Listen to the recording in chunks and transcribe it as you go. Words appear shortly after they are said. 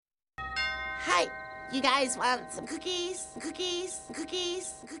Hi, you guys want some cookies? Cookies?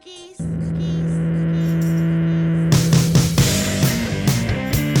 Cookies? Cookies? Cookies?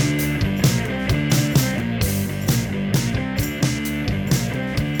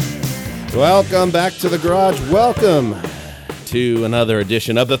 Welcome back to the garage. Welcome to another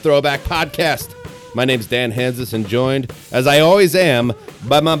edition of the Throwback Podcast. My name's Dan Hansis, and joined, as I always am,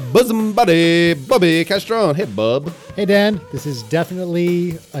 by my bosom buddy, Bubby Castrone. Hey, Bub. Hey, Dan. This is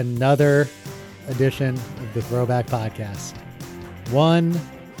definitely another edition of the Throwback Podcast. One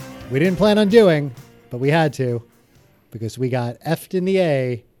we didn't plan on doing, but we had to because we got effed in the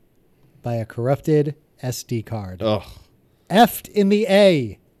A by a corrupted SD card. Ugh. Effed in the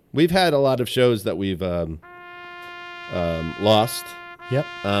A. We've had a lot of shows that we've lost Yep.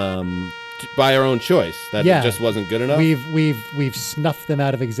 by our own choice. That Yeah. just wasn't good enough. We've snuffed them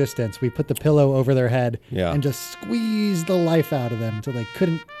out of existence. We put the pillow over their head and just squeezed the life out of them until they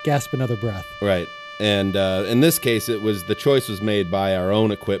couldn't gasp another breath. Right. And in this case, the choice was made by our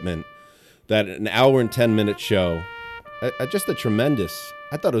own equipment. That an hour and 10-minute show, I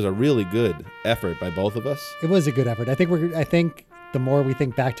thought it was a really good effort by both of us. It was a good effort. I think the more we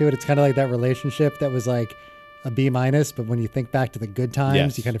think back to it, it's kind of like that relationship that was like a B-, but when you think back to the good times,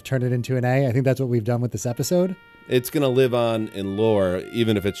 Yes. you kind of turn it into an A. I think that's what we've done with this episode. It's going to live on in lore,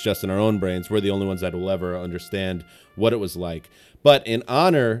 even if it's just in our own brains. We're the only ones that will ever understand what it was like. But in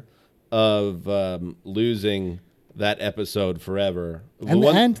honor of losing that episode forever.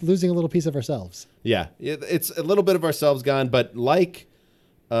 And losing a little piece of ourselves. Yeah, it's a little bit of ourselves gone, but like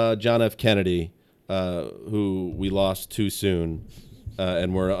John F. Kennedy, who we lost too soon,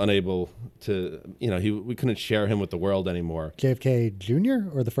 and were unable to, we couldn't share him with the world anymore. JFK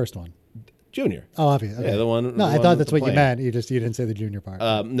Jr. or the first one? Junior. Oh, obviously. Okay. Yeah, the one. No, the I one thought with that's the what you plane. meant. You didn't say the junior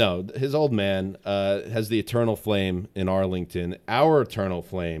part. No, his old man has the eternal flame in Arlington. Our eternal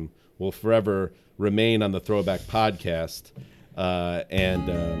flame will forever remain on the Throwback Podcast, and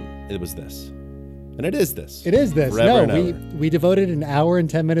it was this. And it is this. It is this. Forever No, and we devoted an hour and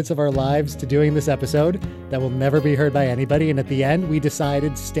 10 minutes of our lives to doing this episode that will never be heard by anybody. And at the end, we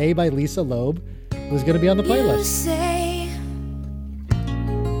decided Stay by Lisa Loeb was going to be on the You playlist. say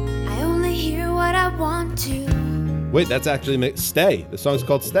I only hear what I want to. Wait, that's actually Stay. The song's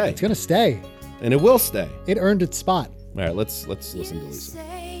called Stay. It's going to stay. And it will stay. It earned its spot. All right, let's listen to You Lisa.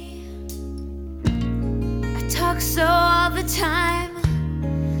 say I talk so all the time,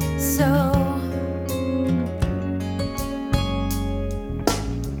 so.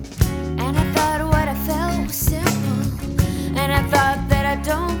 And I thought what I felt was simple, and I thought that I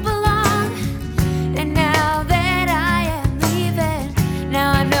don't belong. And now that I am leaving,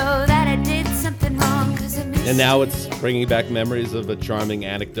 now I know that I did something wrong, 'cause I miss And now you. it's bringing back memories of a charming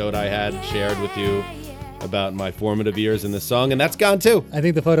anecdote I had shared with you about my formative years in this song, and that's gone too. I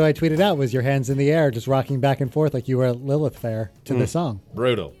think the photo I tweeted out was your hands in the air, just rocking back and forth like you were at Lilith Fair to the song.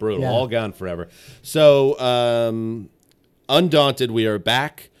 Brutal, Yeah. all gone forever. So, undaunted, we are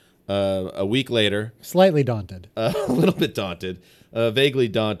back a week later, Slightly daunted. a little bit daunted, vaguely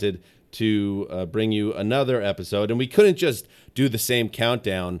daunted, to bring you another episode. And we couldn't just do the same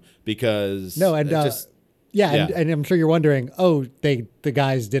countdown because No, and it just yeah, yeah. And I'm sure you're wondering, the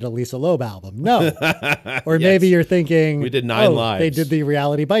guys did a Lisa Loeb album. No. Or Yes. maybe you're thinking, We did Nine They Lives. did the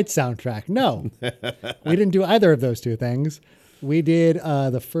Reality Bites soundtrack. No. We didn't do either of those two things. We did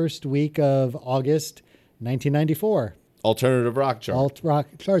the first week of August 1994. alternative rock chart. Alt rock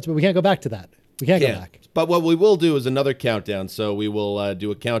charts, but we can't go back to that. We can't go back. But what we will do is another countdown. So we will do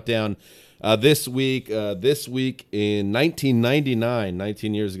a countdown this week. This week in 1999,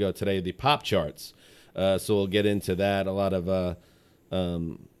 19 years ago today, the pop charts. So we'll get into that. A lot of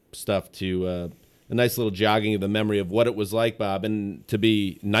stuff to a nice little jogging of the memory of what it was like, Bob, and to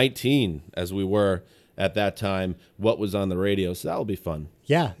be 19 as we were at that time, what was on the radio. So that will be fun.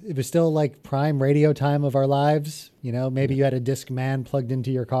 Yeah, it was still like prime radio time of our lives. You know, maybe you had a Discman plugged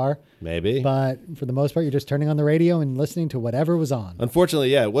into your car, Maybe. but for the most part, you're just turning on the radio and listening to whatever was on.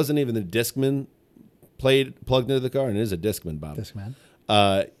 Unfortunately, yeah, it wasn't even the Discman plugged into the car, and it is a Discman, Bob. Discman.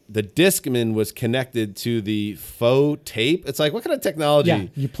 The Discman was connected to the faux tape. It's like, what kind of technology? Yeah,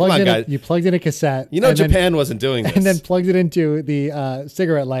 you Come plugged on, in. guys. You plugged in a cassette. You know, and then- Japan wasn't doing this. and then plugged it into the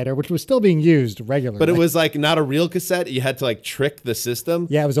cigarette lighter, which was still being used regularly. but it was like not a real cassette. You had to like trick the system.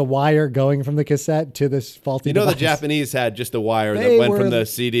 yeah, it was a wire going from the cassette to this faulty. You know, the device. Japanese had just a wire They that went were from the- the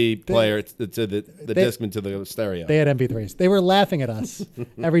CD player to the they- Discman to the stereo. They had MP3s. They were laughing at us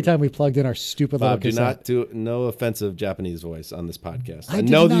every time we plugged in our stupid Bob, do little not cassette. do no offensive Japanese voice on this podcast. I I did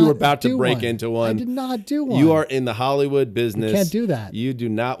know that you not were about to do break one. into one. I did not do one. You are in the Hollywood business. can't do that. You do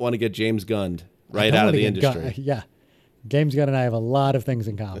not want to get James Gunned I right don't out of wanna the get industry. yeah. James Gunn and I have a lot of things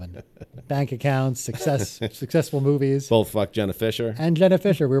in common. Bank accounts, successful movies. Both fuck Jenna Fisher. And Jenna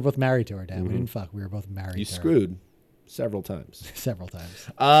Fisher, we were both married to her, Dan. We didn't fuck. We were both married You to her. screwed several times. Several times.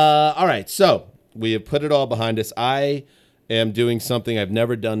 All right, so we have put it all behind us. I am doing something I've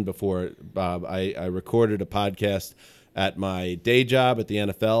never done before, Bob. I recorded a podcast at my day job at the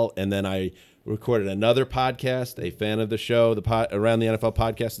NFL, and then I recorded another podcast. A fan of the show, Around the NFL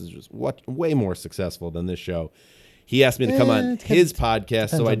podcast, is way more successful than this show. He asked me to come on his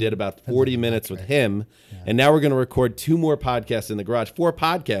podcast, so I did about 40 minutes with him. Yeah. And now we're going to record 2 more podcasts in the garage. 4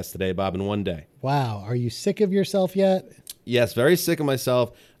 podcasts today, Bob, in one day. Wow. Are you sick of yourself yet? Yes, very sick of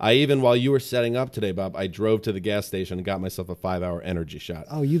myself. I even, while you were setting up today, Bob, I drove to the gas station and got myself a 5-hour energy shot.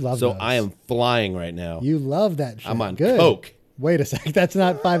 Oh, you love So those. I am flying right now. You love that shit. I'm on Good. coke. Wait a sec. That's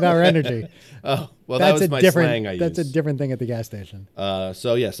not 5-hour energy. Oh, well, That's that was a my different, slang I used. That's a different thing at the gas station.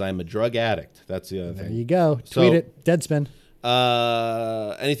 So, yes, I'm a drug addict. That's the other There thing. you go. So- Tweet it. Deadspin.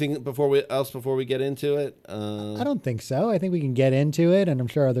 Anything before we get into it? I don't think so. I think we can get into it, and I'm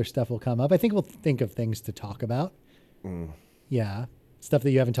sure other stuff will come up. I think we'll think of things to talk about. Yeah. Stuff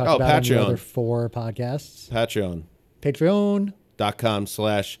that you haven't talked about in the Patreon. other 4 podcasts. Patreon. Patreon.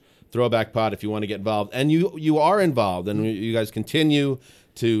 .com/throwbackpod if you want to get involved. And you are involved, and you guys continue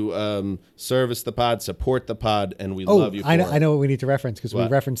to service the pod, support the pod, and we love you for I know, it. I know what we need to reference because we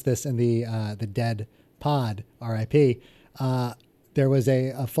What? referenced this in the Dead Pod, RIP. There was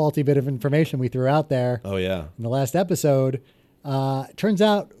a faulty bit of information we threw out there Oh, yeah. in the last episode. Turns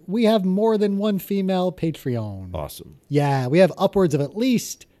out we have more than one female Patreon. Awesome. Yeah, we have upwards of at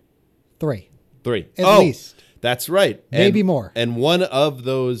least 3. 3. At least. That's right. Maybe more. And one of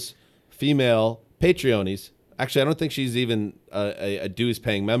those female Patreonies, actually, I don't think she's even a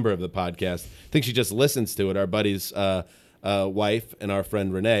dues-paying member of the podcast. I think she just listens to it. Our buddy's wife and our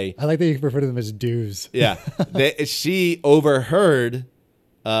friend Renee. I like that you refer to them as dues. Yeah. She overheard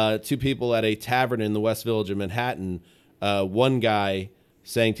 2 people at a tavern in the West Village of Manhattan, one guy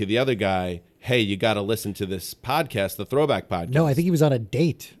saying to the other guy, hey, you got to listen to this podcast, the Throwback Podcast. No, I think he was on a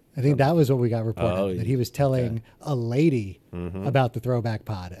date. I think that was what we got reported, that he was telling a lady about the Throwback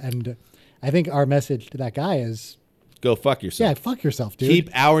Pod. And I think our message to that guy is, Go fuck yourself. yeah, fuck yourself, dude. Keep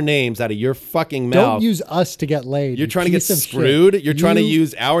our names out of your fucking mouth. Don't use us to get laid. You're you trying to get piece of screwed. shit. You're trying to You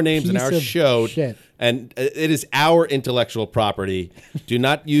use our names in piece our of show. shit. And it is our intellectual property. Do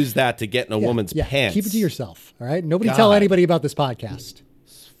not use that to get in a woman's pants. Keep it to yourself, all right? Nobody God. tell anybody about this podcast.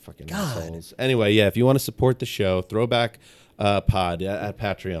 Fucking assholes. Anyway, yeah, if you want to support the show, Throwback Pod at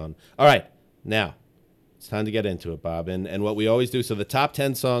Patreon. All right, now it's time to get into it, Bob. And what we always do, so the top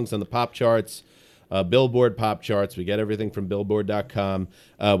 10 songs on the pop charts, Billboard pop charts, we get everything from Billboard.com.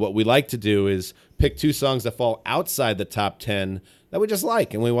 What we like to do is pick 2 songs that fall outside the top 10 that we just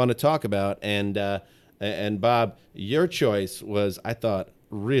like and we want to talk about. And Bob, your choice was, I thought,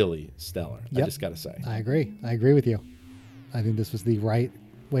 really stellar. I Yep. just got to say. I agree. I agree with you. I think this was the right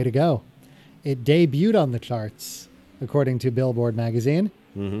way to go. It debuted on the charts, according to Billboard magazine,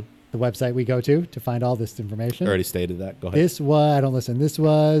 the website we go to find all this information. Already stated that. Go ahead. This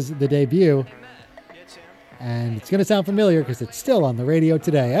was the debut. And it's going to sound familiar because it's still on the radio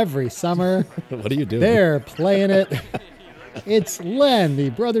today. Every summer, What are you doing? they're playing it. It's Len,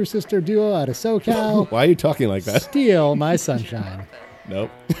 the brother-sister duo out of SoCal. Why are you talking like that? Steal My Sunshine. Nope.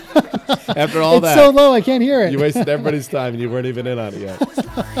 After all It's that, so low, I can't hear it. you wasted everybody's time and you weren't even in on it yet.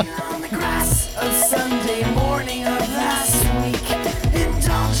 On the grass of Sunday morning of last week,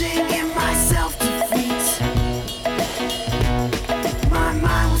 indulging in my self-defeat. My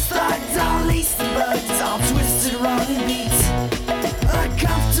mind was thugged, all laced and bugged, all twisted, wrong and beat.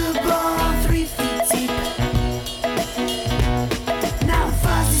 Uncomfortable, 3 feet deep. Now the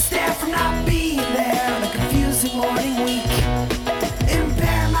fuzzy stare from not being there on a confusing morning week.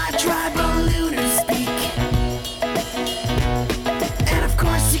 Impair my tribal lunar speak. And of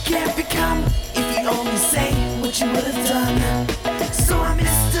course you can't become if you only say what you would have done. So I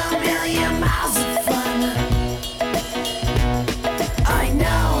missed a million miles of fun. I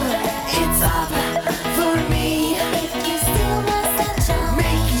know it's up for me, If you steal my sunshine,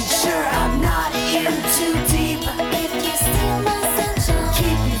 making sure I'm not in too deep. if you steal my sunshine,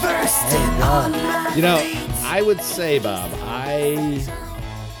 Keep me versed in on my You know, fate. I would say, Bob,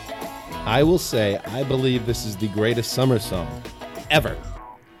 I will say I believe this is the greatest summer song ever.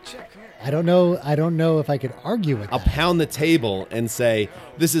 I don't know if I could argue with I'll that. pound the table and say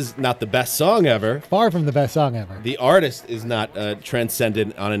this is not the best song ever. Far from the best song ever. The artist is not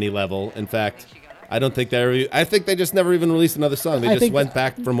transcendent on any level. In fact, I don't think I think they just never even released another song. They I just think- went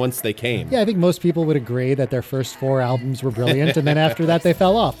back from whence they came. Yeah, I think most people would agree that their first 4 albums were brilliant, and then after that they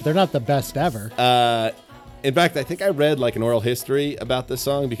fell off. They're not the best ever. In fact, I think I read like an oral history about this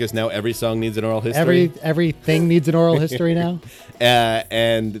song because now every song needs an oral history. Everything needs an oral history now.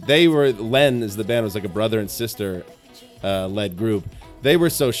 And they were, Len is the band, was like a brother and sister led group. They were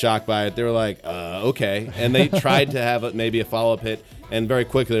so shocked by it. They were like, okay. And they tried to have maybe a follow-up hit. And very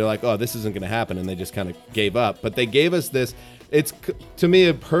quickly they're like, oh, this isn't going to happen. And they just kind of gave up. But they gave us this. It's, to me,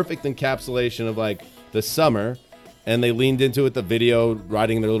 a perfect encapsulation of like the summer. And they leaned into it, the video,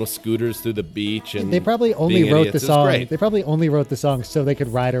 riding their little scooters through the beach. And They probably only being wrote idiots. the It was song. great. They probably only wrote the song so they could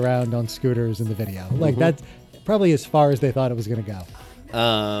ride around on scooters in the video. Mm-hmm. Like that's probably as far as they thought it was going to go.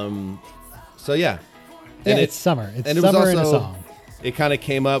 So yeah. Yeah, it's summer. It's and it was summer in a also, song. It kind of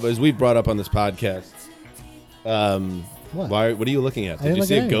came up, as we brought up on this podcast. What? What are you looking at? Did didn't you look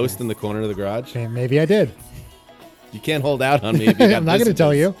see at a anything. ghost in the corner of the garage? Okay, maybe I did. You can't hold out on me if you got I'm not gonna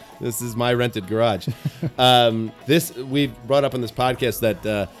tell you. This is my rented garage. This we brought up on this podcast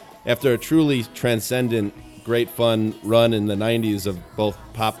that after a truly transcendent, great fun run in the 90s of both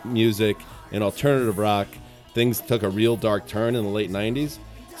pop music and alternative rock, things took a real dark turn in the late 90s.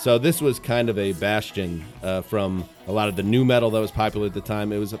 So this was kind of a bastion from a lot of the new metal that was popular at the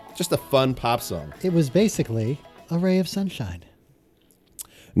time. It was just a fun pop song. It was basically a ray of sunshine.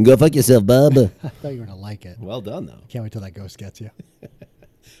 Go fuck yourself, bub. I thought you were going to like it. Well done, though. Can't wait till that ghost gets you.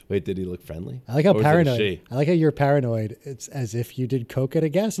 Wait, did he look friendly? I like how Or was it a paranoid. she? I like how you're paranoid. It's as if you did coke at a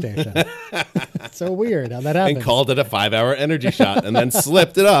gas station. It's so weird how that happens. And called it a 5-hour energy shot, and then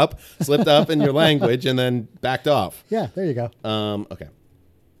slipped up in your language, and then backed off. Yeah, there you go. Okay.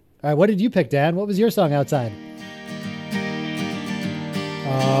 All right, what did you pick, Dan? What was your song outside?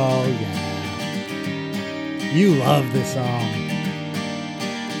 Oh, yeah. You love this song.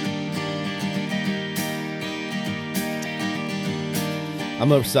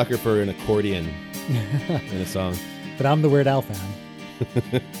 I'm a sucker for an accordion in a song. But I'm the Weird Al fan. All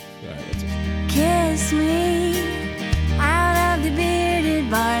right, let's just... Kiss me out of the bearded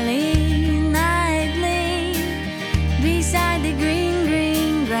barley nightly beside the green,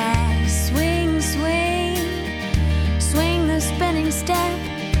 green grass. Swing, swing, swing the spinning step.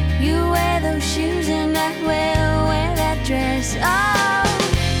 You wear those shoes and I will wear that dress.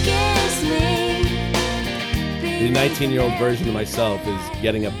 Oh, kiss me. The 19-year-old version of myself is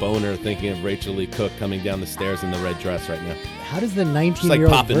getting a boner thinking of Rachel Lee Cook coming down the stairs in the red dress right now. How does the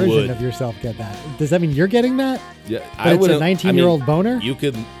 19-year-old popping version wood. of yourself get that? Does that mean you're getting that? Yeah, But it's a 19-year-old boner? You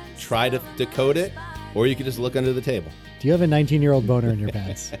could try to decode it, or you could just look under the table. Do you have a 19-year-old boner in your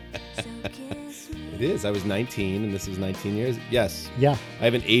pants? It is. I was 19, and this is 19 years. Yes. Yeah. I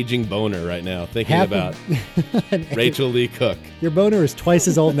have an aging boner right now thinking Half about of- Rachel Lee Cook. Your boner is twice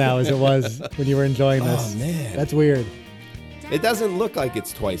as old now as it was when you were enjoying this. Oh, man. That's weird. It doesn't look like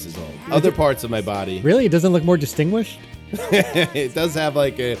it's twice as old. Other parts of my body. Really? It doesn't look more distinguished? It does have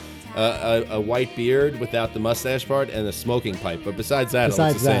like a white beard without the mustache part and a smoking pipe. But besides that,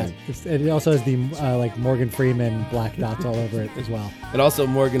 Besides it looks the that, same. it also has the like Morgan Freeman black dots all over it as well. And also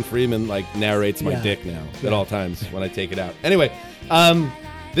Morgan Freeman like narrates my Yeah. dick now at Yeah. all times when I take it out. Anyway,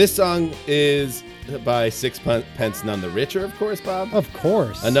 this song is by Sixpence None the Richer, of course, Bob. Of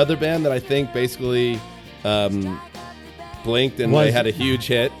course. Another band that I think basically blinked and they had a huge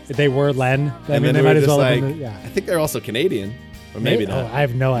hit. They were Len. I And mean, then they they might were as just well have like, been, yeah. I think they're also Canadian. Or maybe Maybe- not. oh, I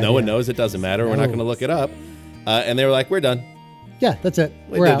have no No one idea. knows. It doesn't matter. We're not No. going to look it up. And they were like, we're done. Yeah, that's it.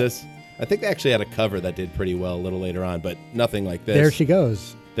 We We're did out. this. I think they actually had a cover that did pretty well a little later on, but nothing like this. There she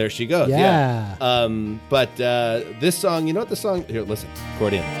goes. There she goes. Yeah. But this song, you know what the song? Here, listen.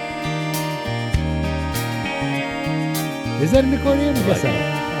 Accordion. Is that an accordion? I guess so.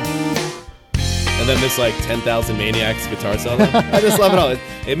 And then this like 10,000 Maniacs guitar solo. I just love it all.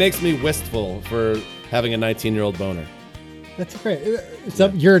 It makes me wistful for having a 19-year-old boner. That's great. So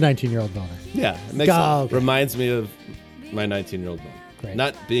you're a 19-year-old boner. Yeah, it makes Okay. reminds me of my 19-year-old boner. Great.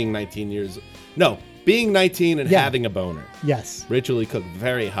 Not being 19 years. No, being 19 and Yeah. having a boner. Yes. Rachel Lee Cook,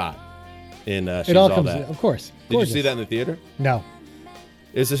 very hot in She's It all All comes, That. of course. Did Gorgeous. you see that in the theater? No.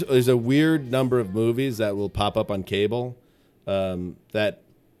 There's a weird number of movies that will pop up on cable that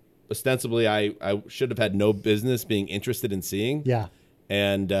ostensibly I should have had no business being interested in seeing. Yeah.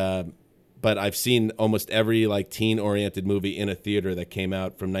 And but I've seen almost every like teen-oriented movie in a theater that came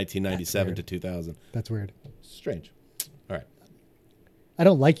out from 1997 to 2000. That's weird. Strange. All right. I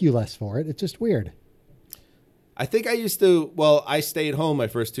don't like you less for it. It's just weird. I think I used to. Well, I stayed home my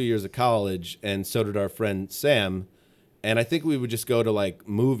first 2 years of college, and so did our friend Sam. And I think we would just go to like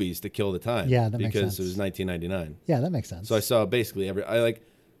movies to kill the time. Yeah, that makes because sense. it was 1999. Yeah, that makes sense. So I saw basically I like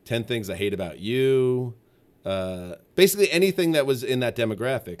 10 Things I Hate About You. Basically anything that was in that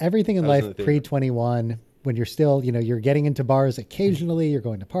demographic. Everything in I was life the theater. pre-21 when you're still, you're getting into bars occasionally, you're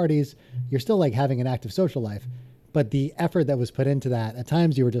going to parties, you're still like having an active social life. But the effort that was put into that, at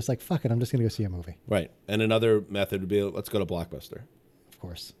times you were just like, fuck it, I'm just going to go see a movie. Right. And another method would be, let's go to Blockbuster. Of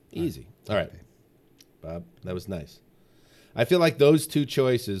course. Easy. All right. Bob, that was nice. I feel like those two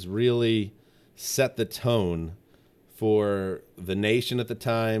choices really set the tone for the nation at the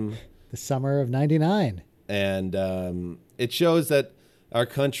time. The summer of 99. And it shows that our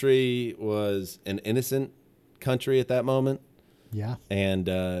country was an innocent country at that moment. Yeah.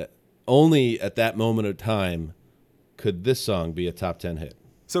 And only at that moment of time could this song be a top 10 hit.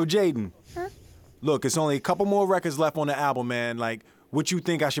 So, Jaden, look, it's only a couple more records left on the album, man. Like, what you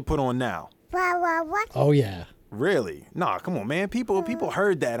think I should put on now? Oh, yeah. Really? Nah, come on, man. People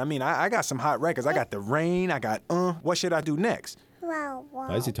heard that. I mean, I got some hot records. I got The Rain. I got, what should I do next?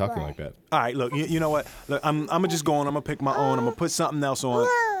 Why is he talking like that? All right, look, you know what? Look, I'm going to just go on. I'm going to pick my own. I'm going to put something else on.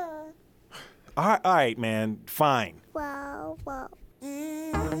 All right, man. Fine. That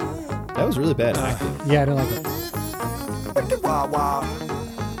was really bad acting. Yeah, I don't like it. Wicked wild, wild.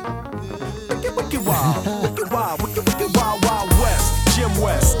 Wicked wild. Wicked wild. Wicked wild, wild west. Jim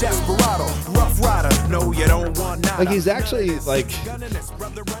West, Desperado, Rough Rider. No, you don't want nada. Like, he's actually, like,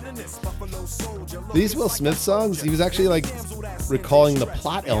 these Will Smith songs, he was actually, like, recalling the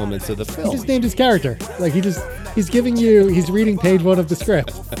plot elements of the He film. just named his character. Like, he's giving you, he's reading page 1 of the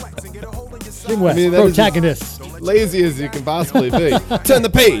script. Jim West, I mean, that is protagonist. lazy as you can possibly be. Turn the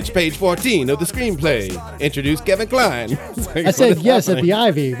page 14 of the screenplay. Introduce Kevin Kline. It's like, I what said is yes at happening? the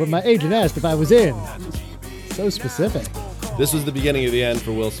Ivy when my agent asked if I was in. So specific. This was the beginning of the end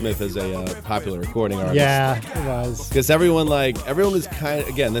for Will Smith as a popular recording artist. Yeah, it was. Because everyone was kind of,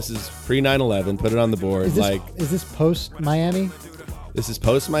 again, this is pre 9/11. Put it on the board. Is this post Miami? This is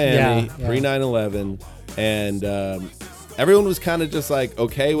post Miami, Yeah, yeah. pre 9/11, and everyone was kind of just like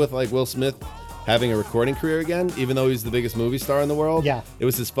okay with like Will Smith having a recording career again, even though he's the biggest movie star in the world. Yeah. It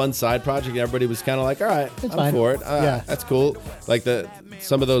was his fun side project, and everybody was kind of like, all right, It's I'm fine. for it. Yeah. That's cool. Like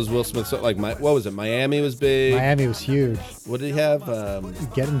some of those Will Smith, like what was it? Miami was big. Miami was huge. What did he have?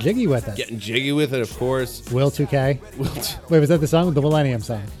 Getting jiggy with it. Getting jiggy with it, of course. Will 2K. Wait, was that the song? The Millennium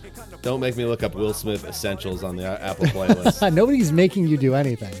song. Don't make me look up Will Smith essentials on the Apple playlist. Nobody's making you do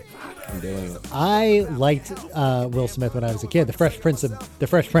anything. I'm doing it. I liked Will Smith when I was a kid. The Fresh Prince,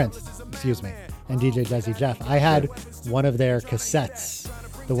 excuse me, and DJ Jazzy Jeff. I had one of their cassettes,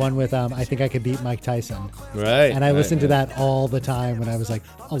 the one with I Think I Could Beat Mike Tyson. Right. And I listened to right. that all the time when I was like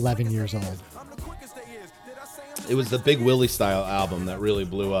 11 years old. It was the Big Willie style album that really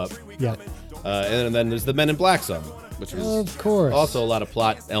blew up. Yeah, And then there's the Men in Black song, which was of course. also a lot of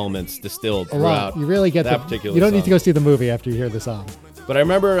plot elements distilled a lot. throughout. You really get that particular. You don't need song. to go see the movie after you hear the song. But I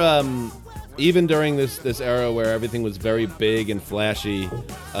remember even during this era where everything was very big and flashy,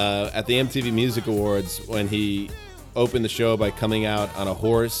 at the MTV Music Awards when he opened the show by coming out on a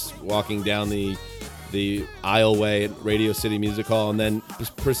horse, walking down the aisleway at Radio City Music Hall, and then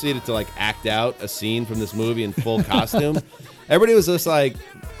just proceeded to like act out a scene from this movie in full costume. Everybody was just like,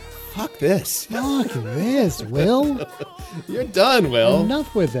 "Fuck this! Fuck this, Will. You're done, Will.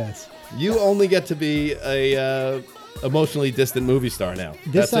 Enough with this." You only get to be a emotionally distant movie star now.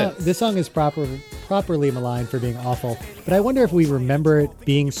 That's it. This song is properly maligned for being awful, but I wonder if we remember it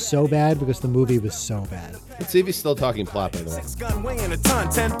being so bad because the movie was so bad. Let's see if he's still talking plot, by the way. Six gun weighing a ton,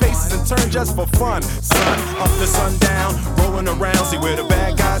 10 paces and turn just for fun. Sun up to sundown, rolling around, see where the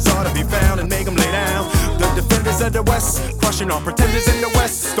bad guys ought to be found and make them lay down. The defenders of the West, crushing all pretenders in the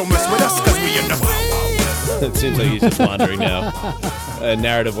West. Don't mess with us, cause we in the Wild Wild West. It seems like he's just wandering now.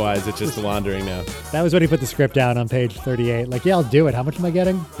 Narrative-wise, it's just wandering now. That was when he put the script down on page 38. Like, yeah, I'll do it. How much am I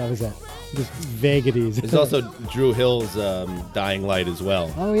getting? That was it. Just vagaries. There's also Drew Hill's Dying Light as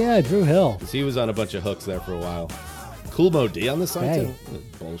well. Oh, yeah, Drew Hill. 'Cause he was on a bunch of hooks there for a while. Cool Mo D on this song, Hey. too?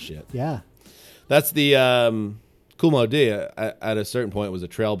 Bullshit. Yeah. That's the Cool Mo D. At a certain point was a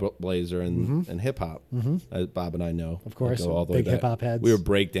trailblazer in hip-hop, as Bob and I know. Of course, Go all the way big back. hip-hop heads. We were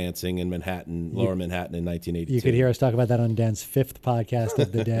breakdancing in Manhattan, Lower Manhattan in 1982. You could hear us talk about that on Dan's 5th podcast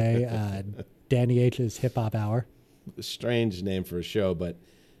of the day, Danny H's Hip Hop Hour. A strange name for a show, but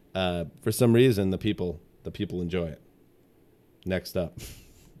for some reason the people enjoy it. Next up.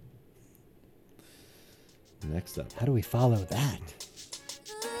 How do we follow that?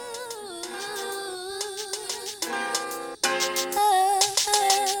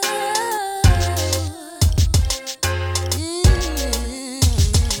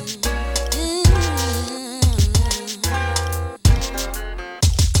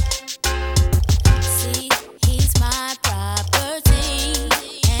 See, he's my property,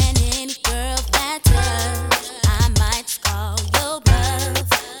 and any girl that touch, I might just call your bluff,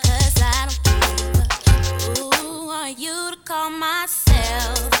 'cause I don't give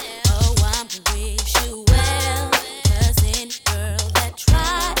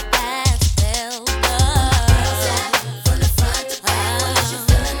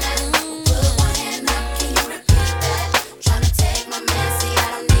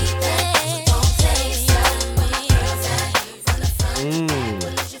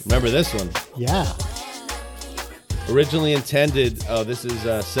Remember this one? Yeah. Originally intended, this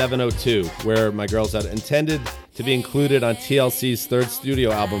is 702, where my girls had intended to be included on TLC's third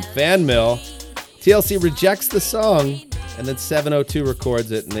studio album, Fan Mill. TLC rejects the song, and then 702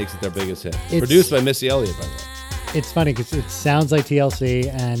 records it and makes it their biggest hit. Produced by Missy Elliott, by the way. It's funny because it sounds like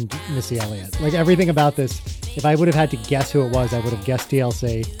TLC and Missy Elliott. Like everything about this, if I would have had to guess who it was, I would have guessed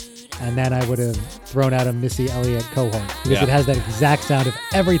TLC, and then I would have thrown out a Missy Elliott cohort because it has that exact sound of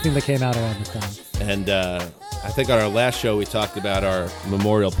everything that came out around this time. And I think on our last show, we talked about our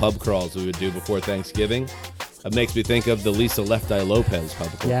memorial pub crawls we would do before Thanksgiving. It makes me think of the Lisa Left Eye Lopez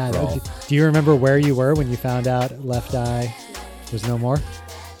pub crawl. Yeah. Do you remember where you were when you found out Left Eye was no more?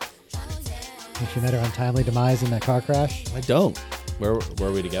 If you met her untimely demise in that car crash? I don't. Were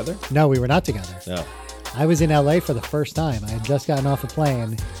we together? No, we were not together. No. I was in LA for the first time. I had just gotten off a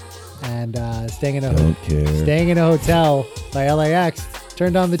plane and staying in a hotel by LAX.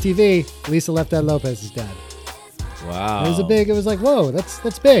 Turned on the TV. Lisa Left Eye Lopez is dead. Wow. It was like, whoa,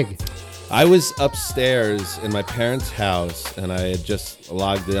 that's big. I was upstairs in my parents' house, and I had just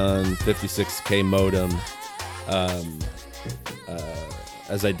logged on 56K modem,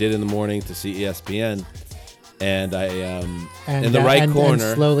 as I did in the morning to see ESPN, and I in the right corner,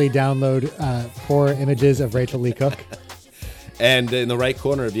 and slowly download 4 images of Rachel Lee Cook. And in the right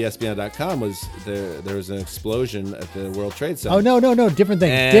corner of ESPN.com was there was an explosion at the World Trade Center. Oh no, different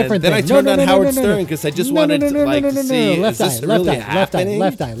thing. And different then thing. I turned on Howard Stern because I just wanted to see is this really happening?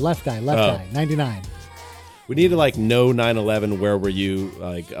 Left eye, 99. We need to know 9/11. Where were you?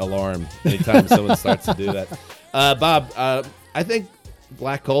 Alarm anytime someone starts to do that. Bob, I think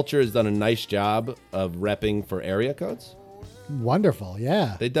Black culture has done a nice job of repping for area codes. Wonderful,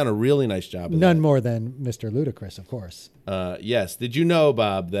 yeah. They've done a really nice job. None more than Mr. Ludacris, of course. Yes. Did you know,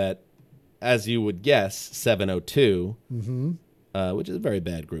 Bob, that as you would guess, 702, which is a very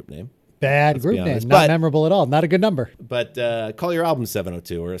bad group name. Bad group name. Not memorable at all. Not a good number. But call your album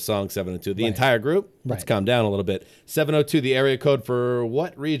 702 or a song 702. The entire group? Let's calm down a little bit. 702, the area code for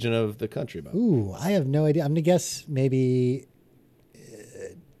what region of the country, Bob? Ooh, I have no idea. I'm going to guess maybe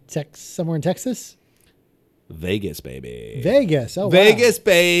somewhere in Texas? Vegas, baby. Vegas. Oh, wow. Vegas,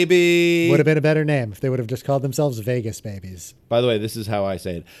 baby. Would have been a better name if they would have just called themselves Vegas Babies. By the way, this is how I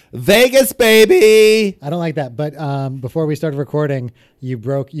say it. Vegas, baby. I don't like that. But before we started recording, you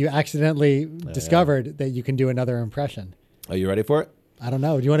accidentally discovered that you can do another impression. Are you ready for it? I don't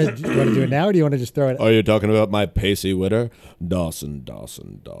know. Do you want to do it now, or do you want to just throw it? Are you talking about my Pacey Witter? Dawson.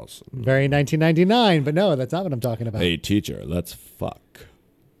 Very 1999, but no, that's not what I'm talking about. Hey, teacher, let's fuck.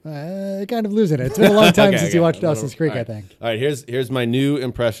 Kind of losing it. It's been a long time since you watched Dawson's Creek, I think. All right, here's my new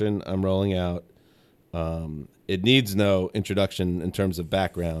impression I'm rolling out. It needs no introduction in terms of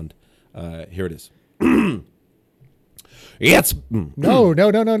background. Here it is. No. Take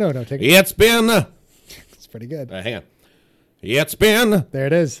it. It's been. It's pretty good. Hang on. It's been. There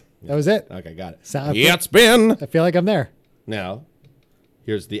it is. That was it. Okay, got it. It's been. I feel like I'm there. Now,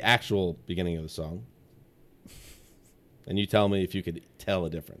 here's the actual beginning of the song. And you tell me if you could tell a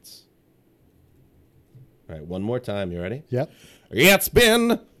difference. All right, one more time. You ready? Yep. It's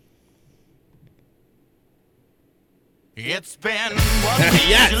been. It's been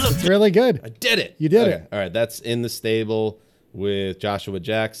Yes! It's really good. I did it. You did Okay, it. All right, that's In the Stable with Joshua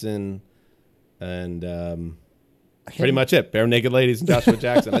Jackson and pretty much it. Bare Naked Ladies and Joshua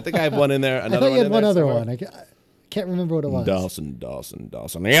Jackson. I think I have one in there. I Another thought you had one other somewhere. one. I can't remember what it was. Dawson.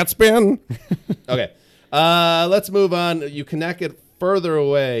 It's been. Okay. Let's move on. You connect it further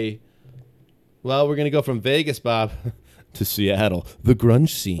away. Well, we're going to go from Vegas, Bob, to Seattle. The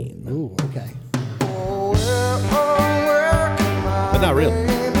grunge scene. Ooh, okay. But not really.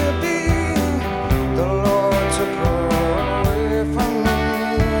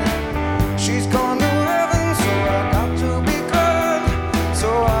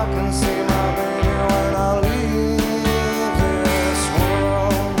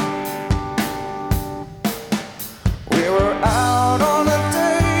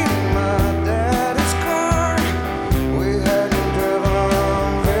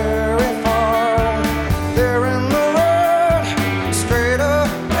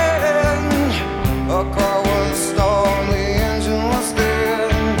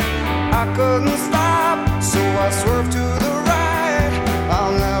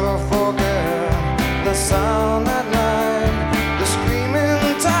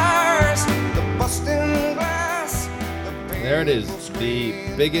 There it is, the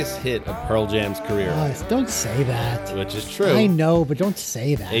biggest hit of Pearl Jam's career. Oh, don't say that. Which is true. I know, but don't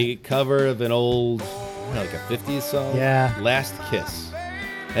say that. A cover of an old, like a 50s song. Yeah. Last Kiss.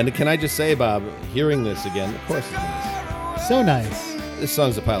 And can I just say, Bob, hearing this again, of course it's nice. So nice. This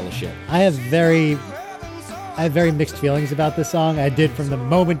song's a pile of shit. I have very mixed feelings about this song. I did from the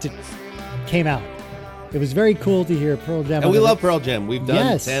moment it came out. It was very cool to hear Pearl Jam. And we love Pearl Jam. We've done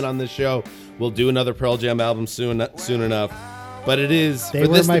Yes. 10 on this show. We'll do another Pearl Jam album soon enough. But it is They for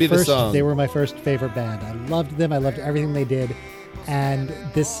were this my to be first. the song. They were my first favorite band. I loved them. I loved everything they did, and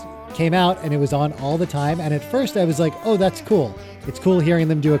this came out and it was on all the time. And at first I was like, "Oh, that's cool. It's cool hearing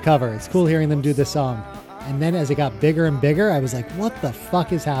them do a cover. It's cool hearing them do this song." And then as it got bigger and bigger, I was like, "What the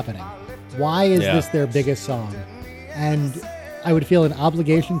fuck is happening? Why is Yeah. this their biggest song?" And I would feel an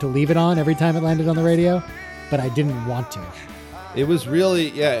obligation to leave it on every time it landed on the radio, but I didn't want to. It was really,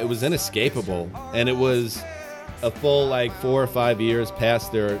 it was inescapable. And it was a full 4 or 5 years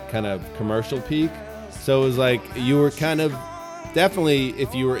past their kind of commercial peak. So it was like you were kind of, definitely,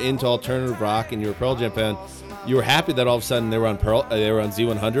 if you were into alternative rock and you were a Pearl Jam fan, you were happy that all of a sudden they were on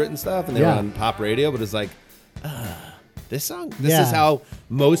Z100 and stuff, and they were Yeah. on pop radio. But it's like, this song, this Yeah. is how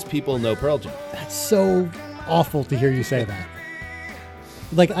most people know Pearl Jam. That's so awful to hear you say that.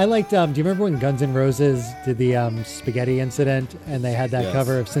 Like, I liked, do you remember when Guns N' Roses did the Spaghetti Incident and they had that Yes.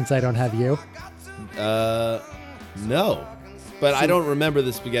 cover of Since I Don't Have You? No, but I don't remember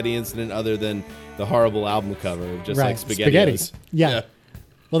the Spaghetti Incident other than the horrible album cover of just like Spaghetti. SpaghettiOs. Yeah.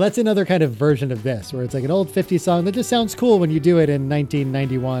 Well, that's another kind of version of this, where it's like an old 50s song that just sounds cool when you do it in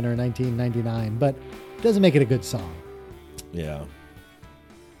 1991 or 1999, but it doesn't make it a good song. Yeah.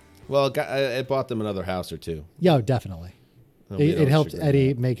 Well, it bought them another house or two. Yeah, definitely. We It don't helped sugarcoat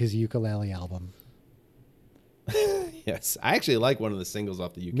Eddie make his ukulele album. Yes, I actually like one of the singles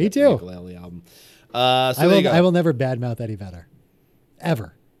off the Me too. ukulele album. So I will never badmouth Eddie Vedder.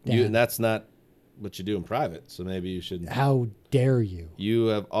 Ever. Dan. And that's not what you do in private. So maybe you should. How dare you? You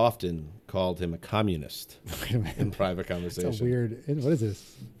have often called him a communist Wait a minute. in private It's conversation. a weird. What is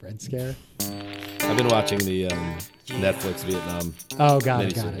this? Red Scare? I've been watching the Netflix Vietnam. Oh, got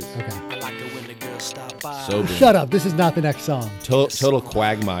it. Miniseries. Okay. So Shut up. This is not the next song. total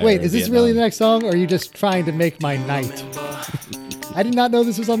quagmire. Wait, in is this Vietnam. really the next song, or are you just trying to make my night? I did not know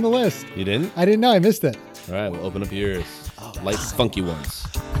this was on the list. You didn't? I didn't know. I missed it. All right, well, open up your ears. Light funky ones.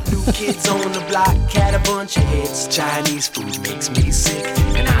 New kids on the block had a bunch of hits. Chinese food makes me sick,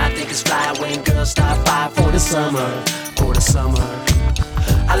 and I think it's fly when girls stop by for the summer. For the summer,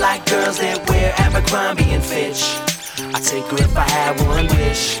 I like girls that wear Abercrombie and Fitch. I take her if I had one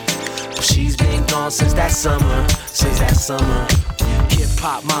wish, but she's been gone since that summer. Since that summer. Hip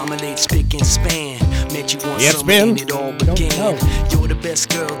hop, marmalade, spick and span. Met you on Yes, summer man. and it all began. know. You're the best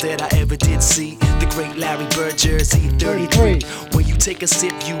girl that I ever did see. The great Larry Bird, Jersey 33. When you take a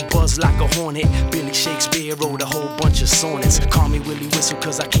sip, you buzz like a hornet. Billy Shakespeare wrote a whole bunch of sonnets. Call me Willie Whistle,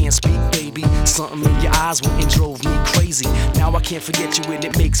 cause I can't speak, baby. Something in your eyes went and drove me crazy. Now I can't forget you and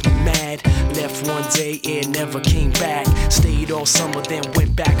it makes me mad. Left one day and never came back. Stayed all summer, then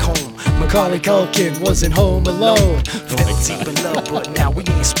went back home. Macaulay Culkin wasn't home alone. Felt deep in love, but now we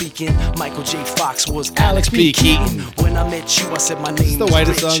ain't speaking. Michael J. Fox was Alex B. Keaton. When I met you, I said my name It's the is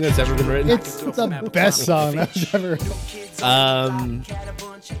whitest Rich. song that's ever been written. It's the best song that was ever.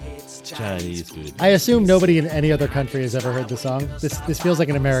 Chinese food. I assume nobody in any other country has ever heard the song. This feels like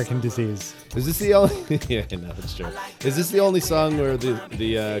an American disease. Is this the only? Yeah, no, that's true. Is this the only song where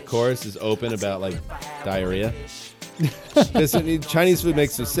the chorus is open about like diarrhea? Because Chinese food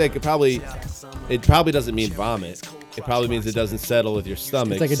makes you sick. It probably doesn't mean vomit. It probably means it doesn't settle with your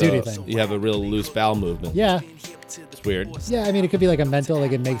stomach. It's like a so duty thing. You have a real loose bowel movement. Yeah. It's weird. Yeah, I mean, it could be like a mental,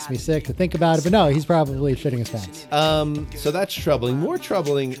 like it makes me sick to think about it. But no, he's probably shitting his pants. So that's troubling. More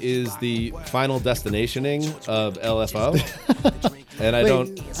troubling is the final destinationing of LFO. And I Wait,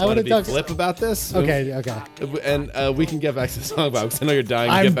 don't I want wanna to be talk- flip about this. Okay. And we can get back to the song, Bob, because I know you're dying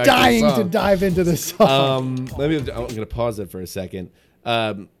to I'm get back dying to the to song. dive into this song. I'm going to pause it for a second.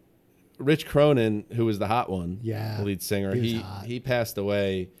 Rich Cronin, who was the hot one, Yeah, the lead singer, he was hot. he passed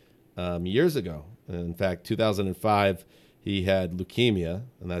away years ago. In fact, 2005, he had leukemia,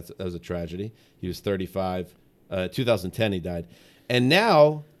 and that was a tragedy. He was 35. 2010, he died. And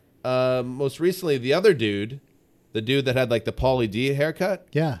now, most recently, the other dude, the dude that had like the Pauly D haircut,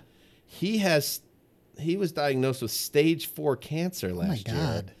 Yeah. he was diagnosed with stage 4 cancer last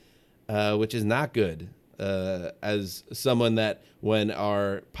God. year, which is not good. As someone that when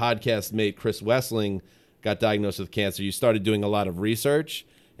our podcast mate Chris Wessling got diagnosed with cancer, you started doing a lot of research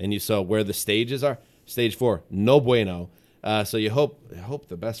and you saw where the stages are. Stage 4, no bueno. So you hope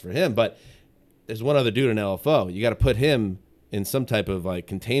the best for him. But there's one other dude in LFO. You got to put him in some type of like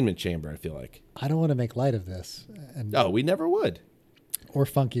containment chamber, I feel like. I don't want to make light of this Oh, we never would. or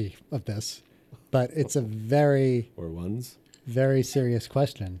funky of this, but it's a very, Or ones. very serious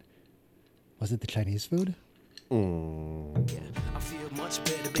question. Was it the Chinese food? I feel much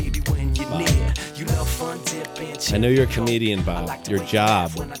better, baby, when you're near. You love fun, dip, and I know you're a comedian, Bob. Your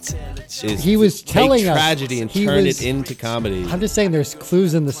job is He was to telling take us tragedy and he turn was- it into comedy. I'm just saying there's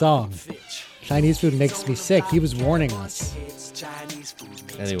clues in the song. Chinese food makes me sick. He was warning us.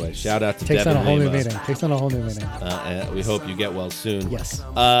 Anyway, shout out to Takes Devin on a whole new Ramos. meaning. Takes on a whole new meaning. And we hope you get well soon. Yes.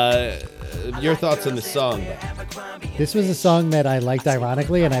 Your thoughts on the song, Bob? This was a song that I liked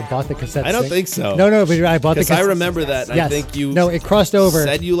ironically, and I bought the cassette. I don't think so. No, but I bought the Because cassette. I remember that. And Yes. I think you No, it crossed over.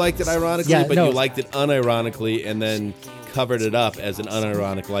 said you liked it ironically, Yeah, but no. you liked it unironically and then covered it up as an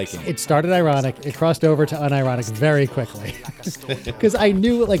unironic liking. It started ironic. It crossed over to unironic very quickly. Because I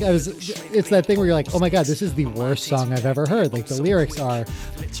knew, like, it's that thing where you're like, oh my God, this is the worst song I've ever heard. Like, the lyrics are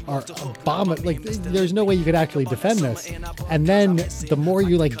abominable. Like, there's no way you could actually defend this. And then the more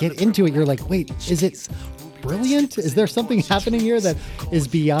you, like, get into it, you're like, wait, is it brilliant? Is there something happening here that is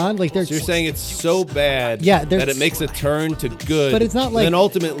beyond? Like, there's. So you're saying it's so bad Yeah, that it makes a turn to good, But it's not like- and then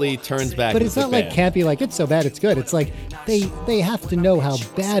ultimately turns back. But it's into not like bad. campy, like it's so bad it's good. It's like they have to know how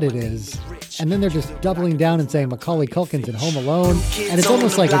bad it is, and then they're just doubling down and saying Macaulay Culkin's in Home Alone, and it's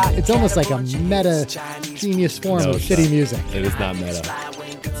almost like a meta genius form No, of it's shitty not. music. It is not meta.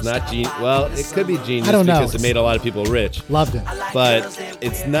 It's not genius. Well, it could be genius I don't know. because it made a lot of people rich, Loved it. but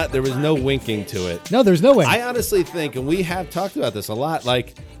it's not. There was no winking to it. No, there's no way. I honestly think, and we have talked about this a lot,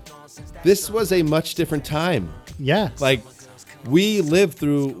 like this was a much different time. Yeah. Like we lived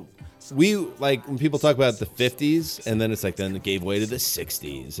through. We like when people talk about the 50s, and then it's like then it gave way to the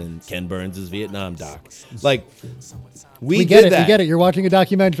 60s and Ken Burns' Vietnam doc. Like we get did it. that. We get it. You're watching a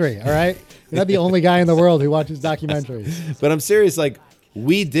documentary. All right. You're not the only guy in the world who watches documentaries. But I'm serious. Like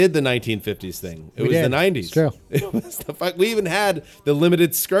we did the 1950s thing. It We was did. the 90s. It's true. It was the fuck. We even had the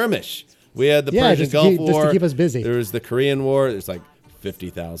limited skirmish. We had the Yeah, Persian just to Gulf keep- just to War. keep us busy. There was the Korean War. There's like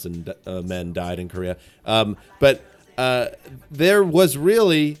 50,000 men died in Korea. But there was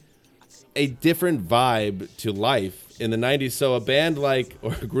really a different vibe to life in the 90s. So a band like,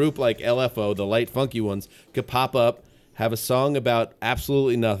 or a group like LFO, the Light Funky Ones, could pop up, have a song about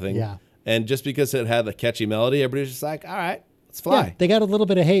absolutely nothing. Yeah. And just because it had a catchy melody, everybody's just like, all right, let's fly. Yeah, they got a little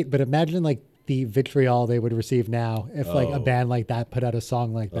bit of hate, but imagine like the vitriol they would receive now if like a band like that put out a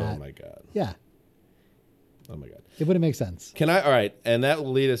song like that. Oh my God. Yeah, Oh my God. it wouldn't make sense. Can I? All right. And that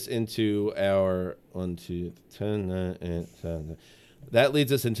will lead us into our 1, 2, 10, 9, 8, 7. That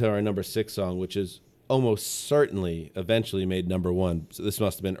leads us into our number 6 song, which is almost certainly eventually made number 1. So this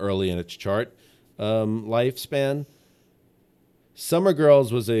must have been early in its chart lifespan. Summer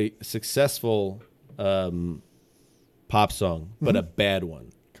Girls was a successful pop song, but a bad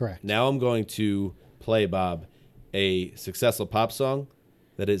one. Correct. Now I'm going to play, Bob, a successful pop song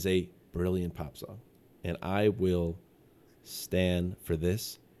that is a brilliant pop song. And I will stand for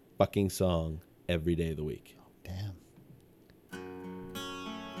this fucking song every day of the week. Damn.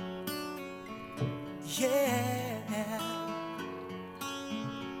 Yeah.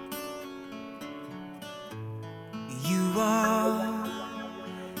 You are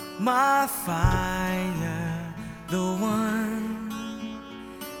my fire, the one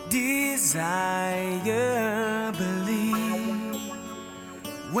desire. Believe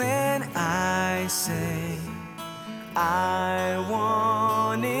when I say I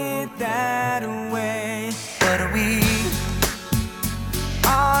want it that way. But we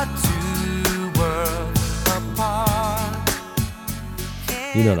are two worlds apart.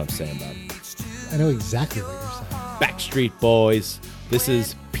 You know what I'm saying, Bob. I know exactly what you're saying. Backstreet Boys. This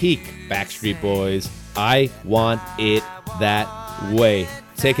is peak Backstreet Boys. I want it that way.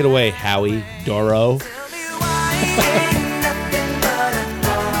 Take it away, Howie Doro.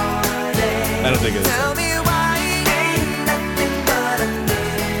 I don't think it is. Tell me why it ain't nothing but a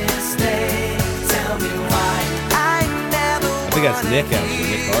mistake. Tell me why I never I think that's Nick, actually.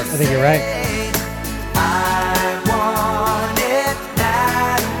 Nick I Carter. think you're right. I want it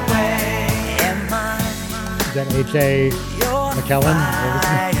that way. Am I Is that H.A. your McKellen?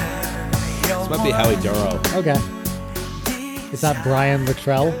 This might be Howie Doro. Okay. It's not Brian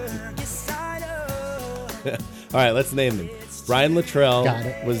Luttrell. All right, let's name them. Brian Luttrell Got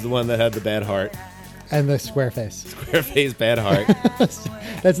it. was the one that had the bad heart. And the square face. Square face, bad heart.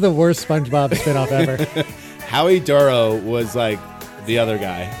 That's the worst SpongeBob spinoff ever. Howie Doro was like the other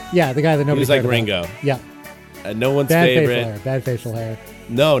guy. Yeah, the guy that nobody was like cared about. Ringo. Yeah. No one's Bad facial favorite. hair. Bad facial hair.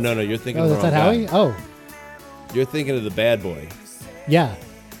 No, you're thinking Oh, of the that's not wrong Howie? guy. Oh, You're thinking of the bad boy. yeah.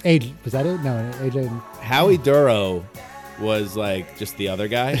 Age. Was that it? No, AJ. Howie Doro was like just the other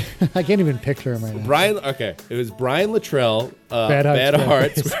guy. I can't even picture him right now. Okay, it was Brian Luttrell, Bad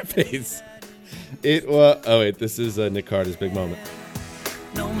Heart, Squareface. It was. Oh wait, this is Nick Carter's big moment.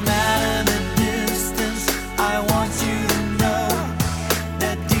 no matter the distance, I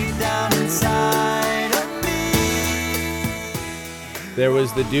There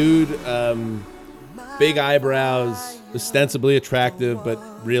was the dude, big eyebrows, ostensibly attractive, but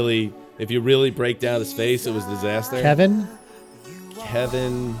really, if you really break down his face, it was disaster. Kevin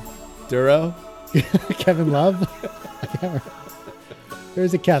Duro. Kevin Love. I can't remember.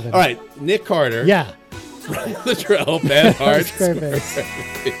 There's a Kevin. All right, Nick Carter. Yeah. Latrell, Bad Hearts. Squareface.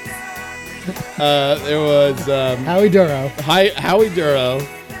 There was Howie Duro. Howie Duro,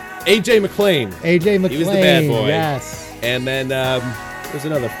 AJ McClain, AJ McClain. He was the bad boy. Yes. and then there's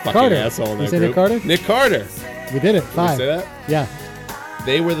another fucking Carter. asshole in You that say group. Nick Carter? Nick Carter. We did it. Did we 5. say that? Yeah.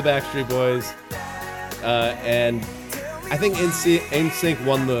 They were the Backstreet Boys, and I think NSYNC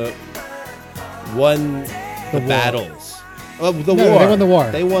won the war. battles. Oh, the No, war. they won the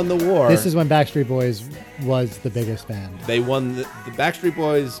war. They won the war. This is when Backstreet Boys was the biggest band. They won the Backstreet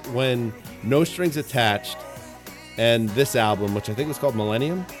Boys when No Strings Attached and this album, which I think was called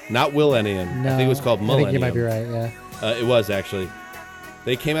Millennium, not Willennium. No, I think it was called I Millennium. think you might be right. Yeah. It was actually.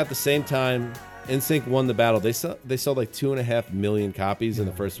 They came out the same time. NSYNC won the battle. They sold like 2.5 million copies in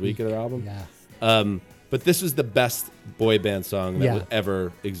the first week of their album. Yeah. But this was the best boy band song that Yeah. was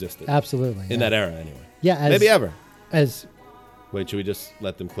ever existed. Absolutely. In that era, anyway. Yeah. Maybe ever. As Wait, should we just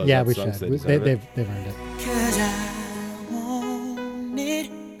let them close yeah, out we the songs? should. They deserve it? They've earned it. 'Cause I want it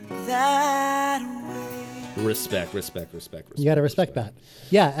that way. Respect. You got to respect that.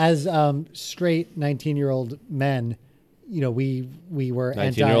 Yeah, as straight 19-year-old men, you know, we were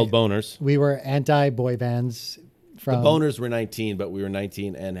 19-year-old boners. We were anti boy bands. From The boners were 19, but we were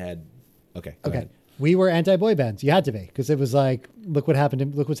 19 and had. Okay. go Okay, ahead. we were anti boy bands. You had to be, because it was like, look what's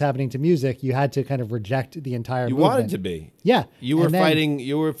happening to music. You had to kind of reject the entire. You movement. wanted to be. Yeah, You were and then- fighting.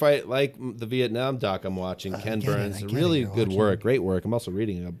 You were fight like the Vietnam doc I'm watching. Ken get it, Burns. I get it, Really you're good watching. work. Great work. I'm also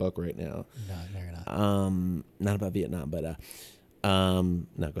reading a book right now. No, you're not. Not about Vietnam, but no,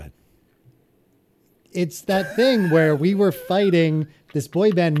 go ahead. It's that thing where we were fighting this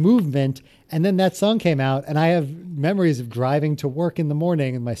boy band movement, and then that song came out, and I have memories of driving to work in the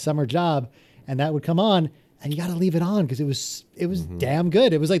morning in my summer job, and that would come on, and you got to leave it on because it was Mm-hmm. damn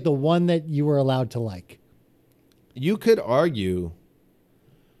good. It was like the one that you were allowed to like. You could argue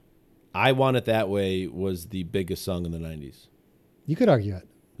I Want It That Way was the biggest song in the 90s. You could argue it.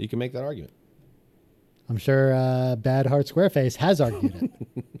 You can make that argument. I'm sure Bad Heart Squareface has argued it.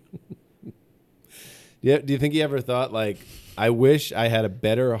 Yeah. Do you think he ever thought, like, I wish I had a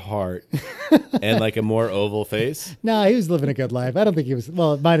better heart and like a more oval face? No, he was living a good life. I don't think he was.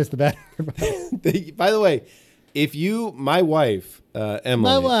 Well, minus the bad. By the way, if you, my wife, Emily,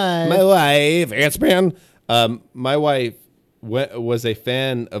 My wife. Ants Man, my wife was a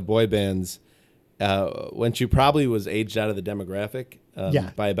fan of boy bands when she probably was aged out of the demographic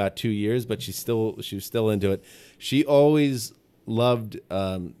by about 2 years, but she was still into it. She always loved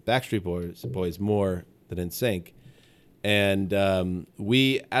Backstreet Boys more than NSYNC, and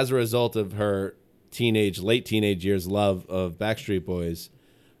we, as a result of her late teenage years love of Backstreet Boys,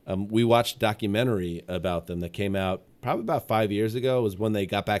 we watched a documentary about them that came out probably about 5 years ago. It was when they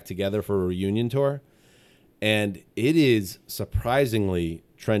got back together for a reunion tour, and it is surprisingly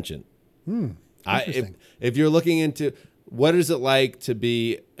trenchant. If you're looking into what is it like to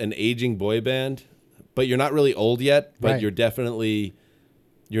be an aging boy band, but you're not really old yet, but Right. you're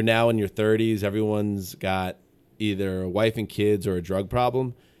now in your 30s. Everyone's got either a wife and kids or a drug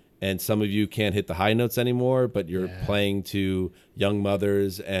problem. And some of you can't hit the high notes anymore, but you're playing to young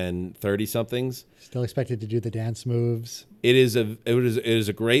mothers and 30-somethings. Still expected to do the dance moves. It is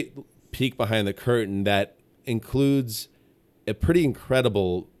a great peek behind the curtain that includes a pretty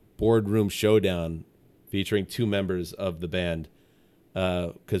incredible boardroom showdown featuring 2 members of the band,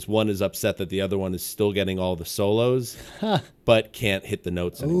 because one is upset that the other one is still getting all the solos, but can't hit the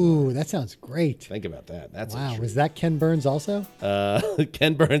notes anymore. Ooh, that sounds great. Think about that. That's Wow, a was that Ken Burns also?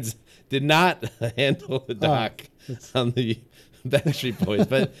 Ken Burns did not handle the doc on the Backstreet Boys,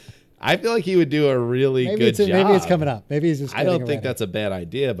 but I feel like he would do a really good job. Maybe it's coming up. Maybe he's just. I don't getting think ready. that's a bad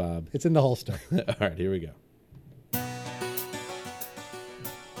idea, Bob. It's in the holster. All right, here we go.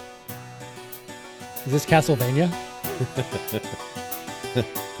 Is this Castlevania?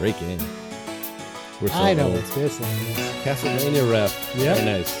 Great game. We're so I know old. what this is. Castlevania ref. Yep. Very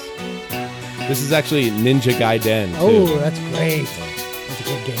nice. This is actually Ninja Gaiden, too. Oh, that's great. That's a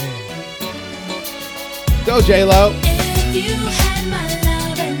good game. Go, J-Lo. If you had my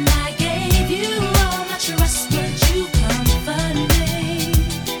love and I gave you all my trust, would you comfort me?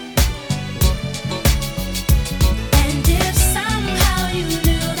 And if somehow you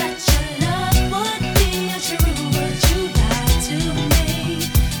knew that your love would be untrue, would you lie to me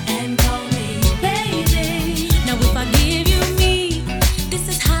and call me baby? Now if I give you me, this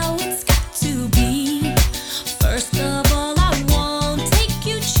is how it's got to be. First of all, I want it.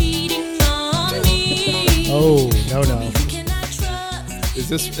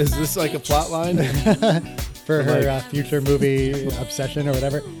 this like a plot line? for her future movie obsession or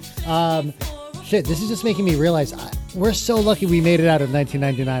whatever. Shit, this is just making me realize we're so lucky we made it out of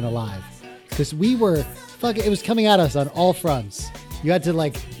 1999 alive, because we were it was coming at us on all fronts. You had to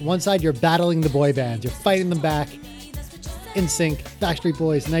one side you're battling the boy bands, you're fighting them back. NSYNC, Backstreet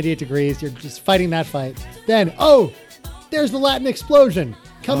Boys, 98 Degrees, you're just fighting that fight. Then there's the Latin explosion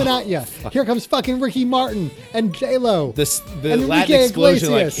coming at you. Here comes fucking Ricky Martin and J-Lo. The and Latin Enrique explosion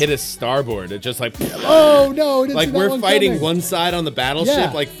Iglesias. hit us starboard. It just oh no! Didn't see that we're one fighting coming. one side on the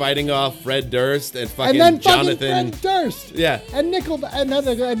battleship, Yeah. fighting off Fred Durst and fucking And then Jonathan. fucking Fred Durst. Yeah. And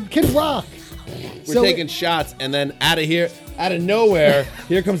and Kid Rock. We're taking shots, and then out of nowhere,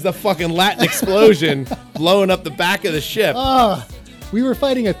 here comes the fucking Latin explosion, blowing up the back of the ship. We were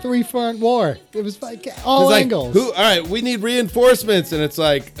fighting a 3-front war. It was all angles. All right, we need reinforcements, and it's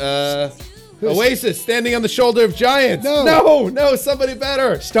Oasis standing on the shoulder of giants. No, somebody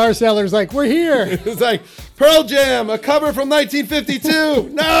better. Star Sailor's we're here. It's Pearl Jam, a cover from 1952.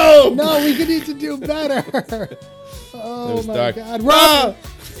 No, we need to do better. Oh was my dark. God, Rob,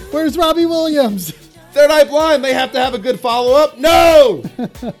 where's Robbie Williams? Third Eye Blind. They have to have a good follow-up. No,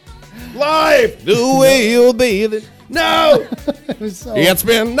 live the way you'll be. No, It was so. it's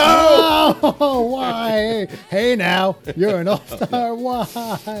been no. Oh, why? Hey, now you're an all-star.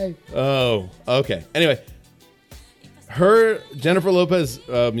 Why? Oh, okay. Anyway, her Jennifer Lopez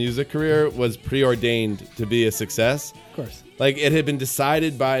music career was preordained to be a success. Of course. It had been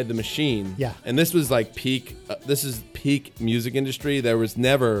decided by the machine. Yeah. And this was peak. This is peak music industry. There was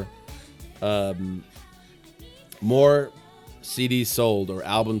never more CDs sold or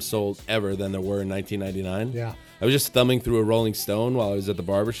albums sold ever than there were in 1999. Yeah. I was just thumbing through a Rolling Stone while I was at the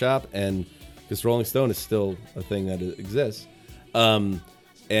barbershop, and this Rolling Stone is still a thing that exists.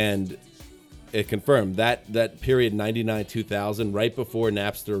 And it confirmed that period, 99, 2000, right before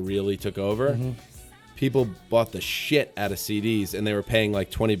Napster really took over, people bought the shit out of CDs, and they were paying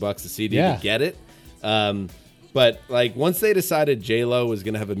 $20 a CD to get it. But once they decided J-Lo was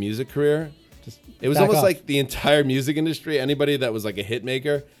going to have a music career, it was back almost off. like the entire music industry, anybody that was a hit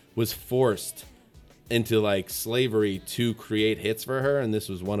maker was forced into slavery to create hits for her, and this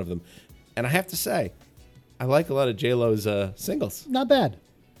was one of them. And I have to say, I like a lot of J-Lo's singles. Not bad.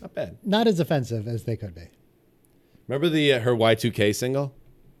 Not bad. Not as offensive as they could be. Remember her Y2K single?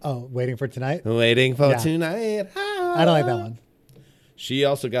 Oh, Waiting for Tonight? Waiting for Yeah. tonight. I don't like that one. She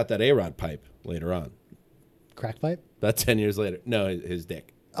also got that A-Rod pipe later on. Crack pipe? About 10 years later. No, his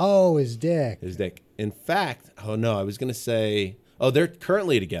dick. Oh, his dick. His dick. In fact, I was going to say, they're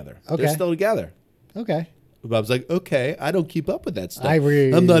currently together. Okay. They're still together. Okay. Bob's like, okay, I don't keep up with that stuff.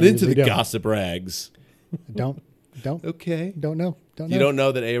 I'm not into the don't. gossip rags. Don't. Okay. Don't know. You don't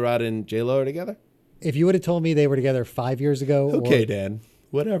know that A-Rod and J-Lo are together? If you would have told me they were together 5 years ago. Okay, Dan.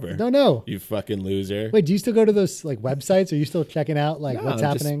 Whatever. Don't know. You fucking loser. Wait, do you still go to those websites? Are you still checking out No, what's I'm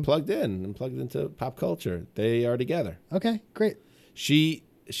happening? just plugged in and plugged into pop culture. They are together. Okay, great.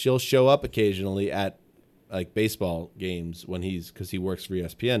 She'll show up occasionally at baseball games because he works for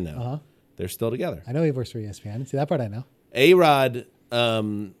ESPN now. Uh-huh. They're still together. I know he works for ESPN. See, that part I know. A-Rod,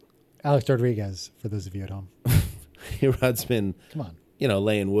 Alex Rodriguez, for those of you at home. A-Rod's been, Come on.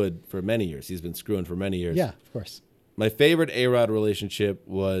 laying wood for many years. He's been screwing for many years. Yeah, of course. My favorite A-Rod relationship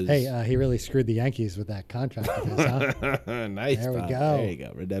was... Hey, he really screwed the Yankees with that contract of his, huh? Nice. There we Bob. go. There you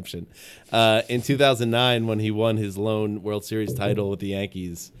go. Redemption. In 2009, when he won his lone World Series title with the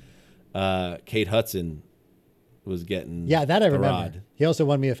Yankees, Kate Hudson was getting Yeah, that I the remember. rod. He also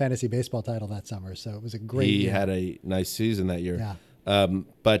won me a fantasy baseball title that summer, so it was a great He year. had a nice season that year. Yeah.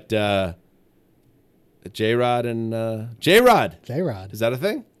 But J-Rod and... J-Rod! J-Rod. Is that a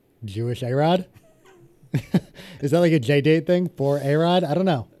thing? Jewish A-Rod? Is that like a J-Date thing for A-Rod? I don't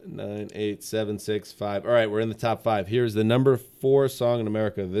know. 9, 8, 7, 6, 5. All right, we're in the top 5. Here's the number 4 song in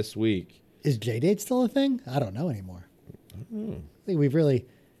America this week. Is J-Date still a thing? I don't know anymore. I think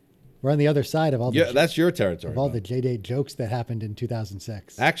we're on the other side of all the Yeah, that's your territory. of all Bob. the J-Date jokes that happened in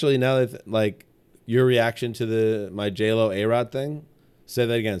 2006. Actually, now that your reaction to my J-Lo A-Rod thing, say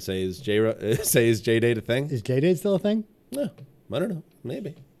that again. Say is J-Date a thing? Is J-Date still a thing? No, I don't know.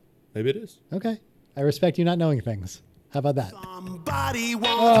 Maybe it is. Okay. I respect you not knowing things. How about that? Somebody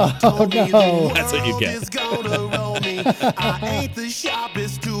once told me no. the world That's what you get. is gonna roll me. I ain't the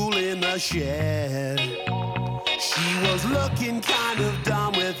sharpest tool in the shed. She was looking kind of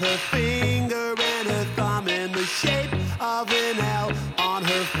dumb with her finger and her thumb in the shape of an L on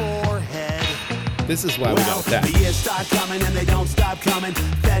her forehead. This is why we don't The attack. years start coming and they don't stop coming.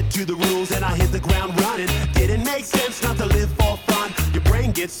 Fed to the rules and I hit the ground running. Didn't make sense not to live for fun. Your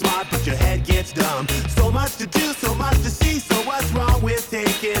brain gets smart but your head gets dumb. So much to do, so much to see. So what's wrong with taking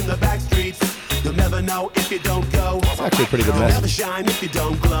know if you don't go. It's actually a pretty good Never message. shine if you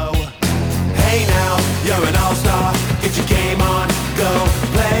don't glow. Hey now, you're an all-star. Get your game on, go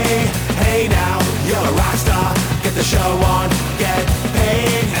play. Hey now, you're a rock star. Get the show on, get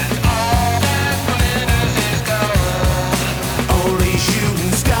paid. And all that glitters is gold. Only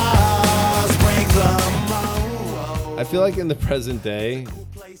shooting stars break the mold. I feel like in the present day,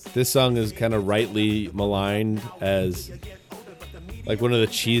 this song is kind of rightly maligned as like one of the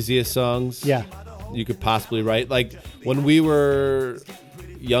cheesiest songs Yeah. you could possibly write. Like when we were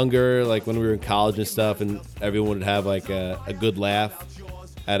younger, like when we were in college and stuff, and everyone would have like a good laugh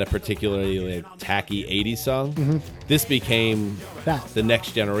at a particularly like tacky 80s song. This became That. the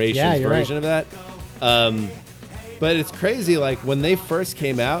next generation's Yeah, you're version of that. But it's crazy, like when they first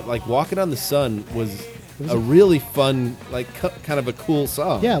came out, like Walking on the Sun was a really fun, like kind of a cool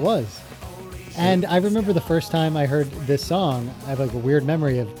song. Yeah, it was. And I remember the first time I heard this song, I have like a weird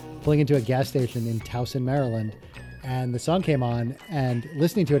memory of pulling into a gas station in Towson, Maryland, and the song came on and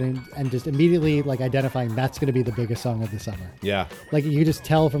listening to it and just immediately like identifying that's going to be the biggest song of the summer. Yeah. Like you just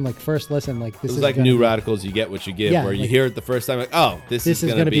tell from like first listen, like this It was is like gonna New be, Radicals, you get what you give, Yeah, where you like- hear it the first time, like, oh, this is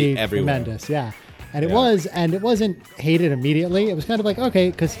going to be everywhere. tremendous. Yeah. And it Yeah. was, and it wasn't hated immediately. It was kind of like,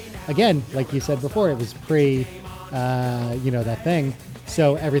 okay, because again, like you said before, it was pre, that thing.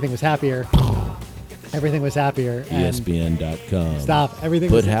 So everything was happier. Everything was happier. And ESPN.com. Stop. Everything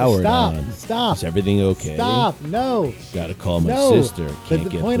Put was Howard stop. on. Stop. Is everything okay? Stop. No. Gotta call my No. sister. But Can't the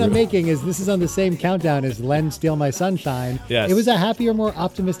get point I'm through. making is this is on the same countdown as Len Steal My Sunshine. Yes. It was a happier, more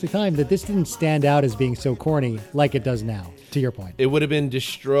optimistic time that this didn't stand out as being so corny like it does now, to your point. It would have been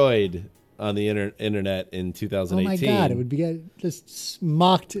destroyed on the internet in Oh 2018. my God. It would be just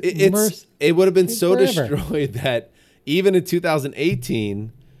mocked. It would have been so forever. destroyed that even in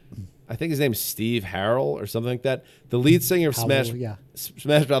 2018, I think his name's Steve Harrell or something like that. The lead singer of Howell, Smash yeah.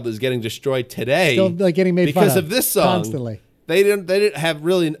 Smash Mouth is getting destroyed today. Still, like, getting made fun because of of this song. constantly. They didn't have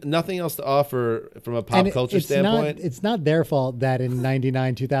really nothing else to offer from a pop And culture it's standpoint. it's not their fault that in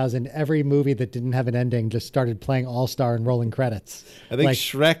 99, 2000, every movie that didn't have an ending just started playing All-Star and rolling credits. I think Like,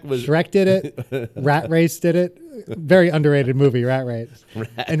 Shrek did it. Rat Race did it. Very underrated movie, Rat Race.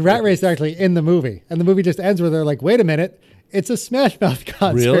 And Rat Race is actually in the movie. And the movie just ends where they're like, wait a minute, it's a Smash Mouth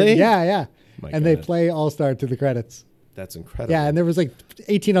concert. Really? Yeah, yeah. My and they God. play All-Star to the credits. That's incredible. Yeah, and there was like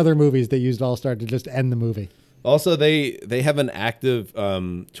 18 other movies that used All-Star to just end the movie. Also, they have an active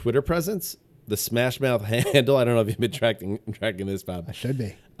Twitter presence. The Smash Mouth handle. I don't know if you've been tracking this, Bob. I should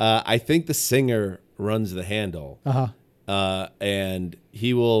be. I think the singer runs the handle. And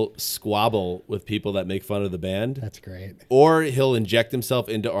he will squabble with people that make fun of the band. That's great. Or he'll inject himself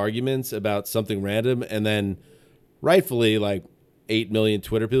into arguments about something random, and then rightfully, like 8 million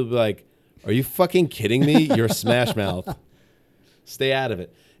Twitter people be like, are you fucking kidding me? You're Smash Mouth. Stay out of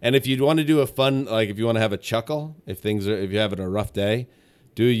it. And if you want to do a fun, like if you want to have a chuckle, if you're having a rough day,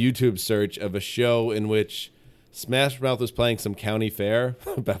 do a YouTube search of a show in which Smash Mouth was playing some county fair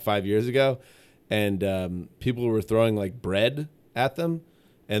about 5 years ago, and people were throwing like bread at them,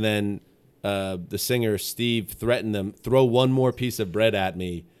 and then the singer Steve threatened them, throw one more piece of bread at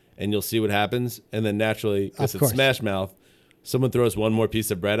me, and you'll see what happens. And then naturally, because Of it's course. Smash Mouth, someone throws one more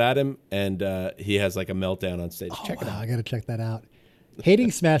piece of bread at him, and he has like a meltdown on stage. Check it Wow, out. I gotta check that out.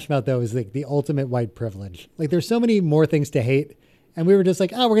 Hating Smash Mouth though is like the ultimate white privilege. Like there's so many more things to hate, and we were just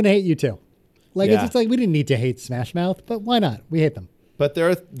like, oh, we're gonna hate you too. Like Yeah. it's just like we didn't need to hate Smash Mouth, but why not? We hate them. But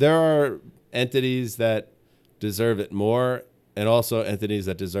there are entities that deserve it more, and also entities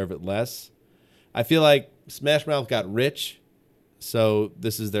that deserve it less. I feel like Smash Mouth got rich, so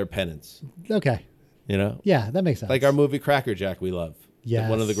this is their penance. Okay, You know, yeah, that makes sense. like our movie Cracker Jack, we love.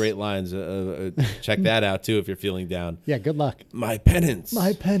 Yes. One of the great lines. Check that out too if you're feeling down. Yeah, good luck. My penance.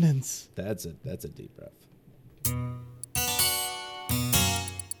 My penance. That's a deep breath.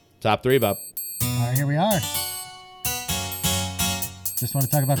 Top 3, Bob. All right, here we are. Just want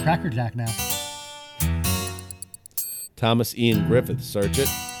to talk about Cracker Jack now. Thomas Ian Griffith. Search it.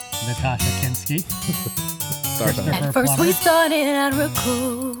 Natasha Kinski. Start on. Christopher At first Plummer. we started out real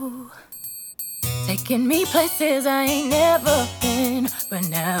cool, taking me places I ain't never been. But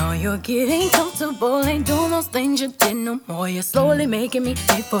now you're getting comfortable, ain't doing those things you did no more. You're slowly making me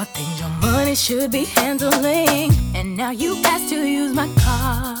pay for things your money should be handling. And now you ask to use my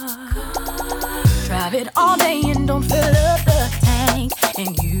car, drive it all day and don't fill up the tank.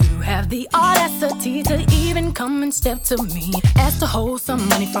 And you have the audacity to even come and step to me, ask to hold some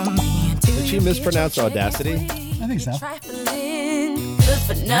money from me. Did she mispronounce audacity? I think so. Trifling, good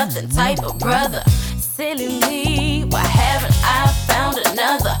for nothing type of brother. Silly me, why haven't I found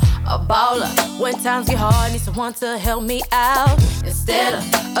another? a baller. When times get hard, need someone to help me out. Instead of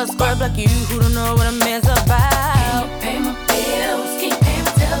a scrub like you who don't know what a man's about. Pay my bills, keep paying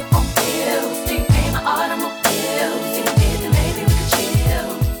my telephone bills, keep paying my automobiles. If you did, then maybe we could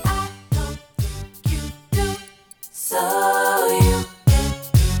chill. I don't think you do, so you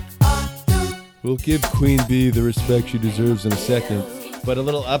We'll give Queen Bee the respect she deserves in a second. But a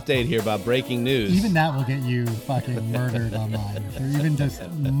little update here about breaking news. Even that will get you fucking murdered online for even just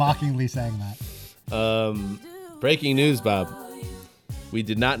mockingly saying that. Breaking news, Bob. We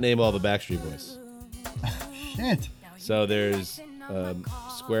did not name all the Backstreet Boys. Shit. So there's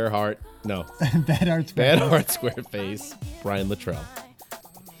Square Heart. No. Bad Heart Bad Heart, Square Face, Brian Luttrell.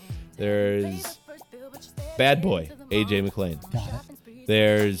 There's Bad Boy, AJ McLean. Got it.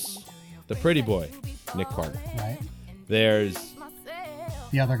 There's the Pretty Boy, Nick Carter. Right. There's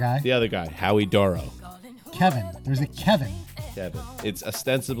The other guy. Howie Doro. Kevin. There's a Kevin. Kevin. It's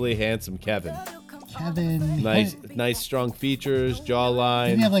ostensibly handsome Kevin. Kevin. Nice strong features, jawline.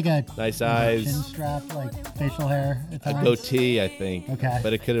 Didn't he have like a nice like a eyes, chin strap, like facial hair at a times? goatee, I think. Okay.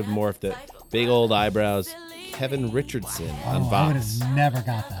 But it could have morphed it. Big old eyebrows. Kevin Richardson on I would Vox. have never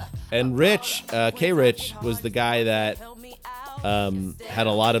got that. And Rich, K. Rich, was the guy that had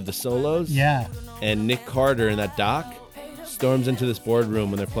a lot of the solos. Yeah. And Nick Carter in that doc storms into this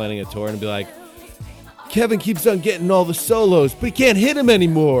boardroom when they're planning a tour and be like, Kevin keeps on getting all the solos, but he can't hit him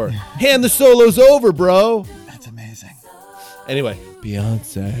anymore. Hand the solos over, bro. That's amazing. Anyway,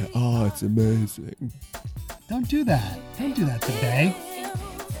 Beyonce. Oh, it's amazing. Don't do that. Don't do that today.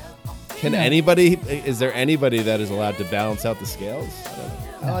 Can Yeah. anybody, is there anybody that is allowed to balance out the scales? I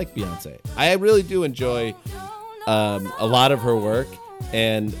don't know. I like Beyonce. I really do enjoy a lot of her work,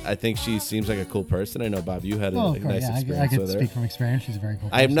 and I think she seems like a cool person. I know, Bob, you had a Of course, nice yeah, experience I could with her. speak from experience. She's a very cool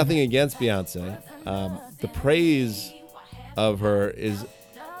person. I have nothing against Beyonce. The praise of her is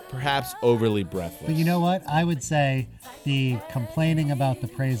perhaps overly breathless. But you know what? I would say the complaining about the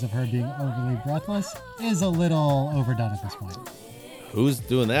praise of her being overly breathless is a little overdone at this point. Who's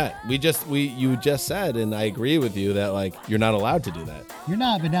doing that? You just said, and I agree with you that like you're not allowed to do that. You're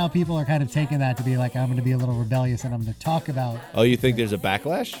not, but now people are kind of taking that to be like, I'm going to be a little rebellious and I'm going to talk about Oh, you think there's a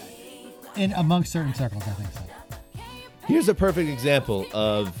backlash? in amongst certain circles. I think so. Here's a perfect example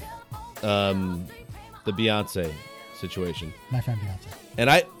of the Beyonce situation. My friend Beyonce.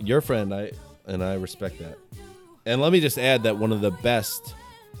 And your friend, I respect that. And let me just add that one of the best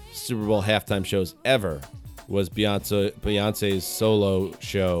Super Bowl halftime shows ever was Beyonce's solo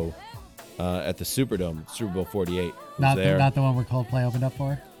show at the Superdome, Super Bowl 48. Not the one where Coldplay opened up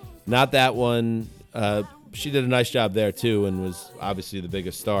for. Not that one. She did a nice job there too, and was obviously the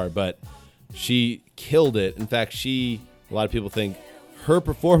biggest star. But she killed it. In fact, a lot of people think her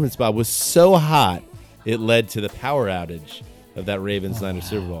performance, Bob, was so hot it led to the power outage of that Ravens-Niners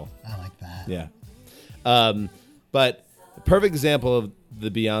Super Bowl. I like that. Yeah. But a perfect example of the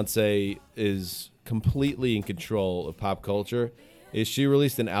Beyonce is completely in control of pop culture is she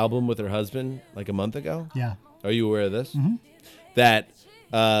released an album with her husband like a month ago. Yeah. Are you aware of this? Mm-hmm. That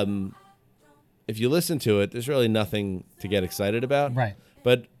if you listen to it, there's really nothing to get excited about. Right.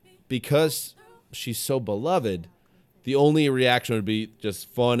 But because she's so beloved, the only reaction would be just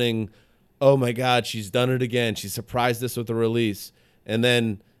fawning, oh my God, she's done it again. She surprised us with the release. And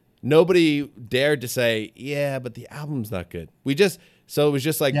then nobody dared to say, yeah, but the album's not good. So it was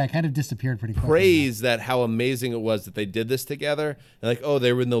just like Yeah, it kind of disappeared pretty quickly. praise that how amazing it was that they did this together. And like, oh,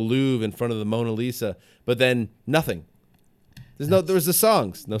 they were in the Louvre in front of the Mona Lisa. But then nothing. There was the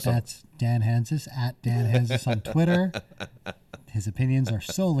songs. No songs. That's Dan Hansis at Dan Hansis on Twitter. His opinions are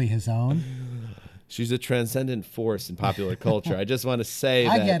solely his own. She's a transcendent force in popular culture. I just want to say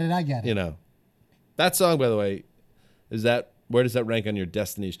I that. get it. You know, that song, by the way, where does that rank on your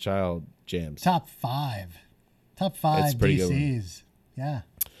Destiny's Child jams? Top 5. Top 5 It's pretty good one. DCs. Yeah.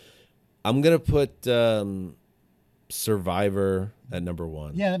 I'm going to put Survivor at number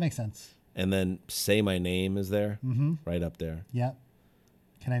 1. Yeah, that makes sense. And then Say My Name is there, right up there. Yep.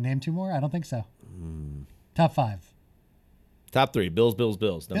 Can I name 2 more? I don't think so. Top 5. Top 3, Bills.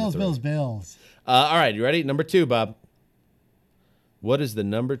 Number 3. Bills. All right, you ready? Number 2, Bob. What is the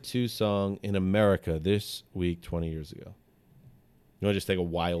number 2 song in America this week 20 years ago? You want to just take a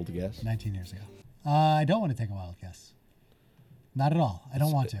wild guess? 19 years ago. I don't want to take a wild guess. Not at all. I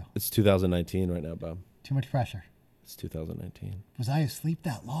don't want to. It's 2019 right now, Bob. Too much pressure. It's 2019. Was I asleep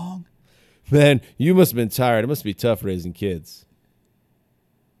that long? Man, you must have been tired. It must be tough raising kids.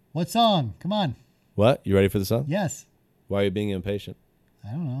 What song? Come on. What? You ready for the song? Yes. Why are you being impatient?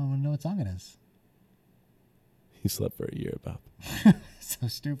 I don't know. I want to know what song it is. You slept for a year, Bob. So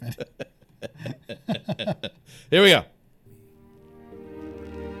stupid. Here we go.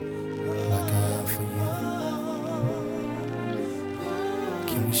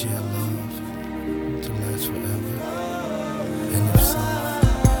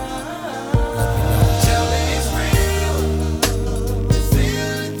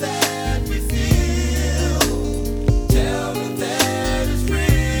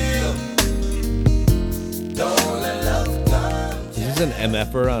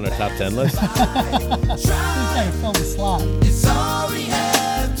 MFer on our top 10 list. He's trying to fill the slot. It's all we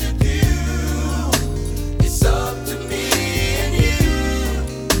have to do. It's up to me and you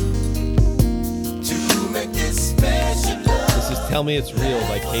to make this special love. This is Tell Me It's Real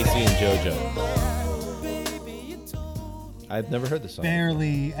by Casey and JoJo. I've never heard this song.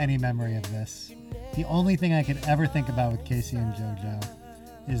 Barely any memory of this. The only thing I could ever think about with Casey and JoJo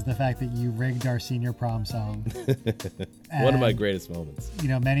is the fact that you rigged our senior prom song. One of my And, greatest moments. You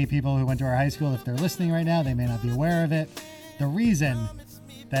know, many people who went to our high school, if they're listening right now, they may not be aware of it. The reason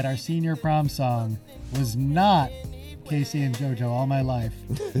that our senior prom song was not Casey and JoJo All My Life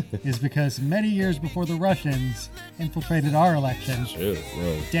is because many years before the Russians infiltrated our election, Shoot,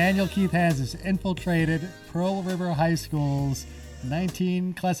 whoa. Daniel Keith Hansis infiltrated Pearl River High School's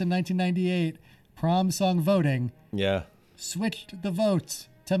class of 1998 prom song voting, Yeah. switched the votes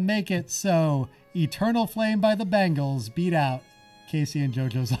to make it so Eternal Flame by the Bangles beat out Casey and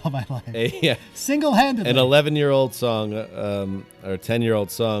JoJo's All My Life. Yeah. Single-handedly. An 11-year-old song, or 10-year-old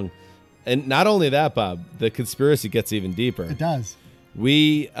song. And not only that, Bob, the conspiracy gets even deeper. It does.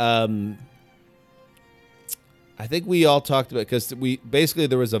 We, I think we all talked about, because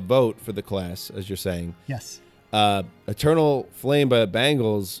there was a vote for the class, as you're saying. Yes. Eternal Flame by the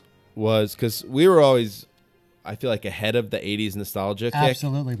Bangles was, because we were always, I feel like, ahead of the 80s nostalgia kick.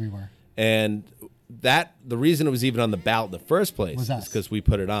 Absolutely we were. And the reason it was even on the ballot in the first place Was us. is because we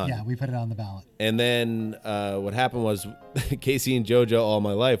put it on. Yeah, we put it on the ballot. And then what happened was Casey and JoJo All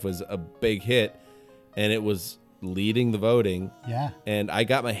My Life was a big hit, and it was leading the voting. Yeah. And I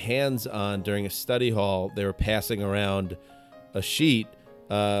got my hands on, during a study hall, they were passing around a sheet.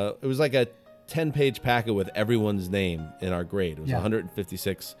 It was like a 10-page packet with everyone's name in our grade. It was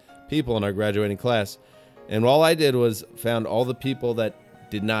 156 people in our graduating class. And all I did was found all the people that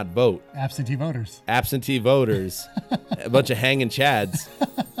did not vote. Absentee voters. Absentee voters, a bunch of hanging chads.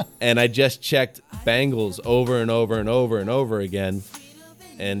 And I just checked Bangles over and over and over and over again.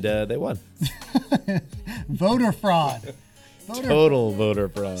 And they won. Voter fraud. Total voter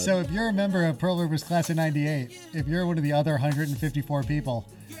fraud. So if you're a member of Pearl River's class of 98, if you're one of the other 154 people,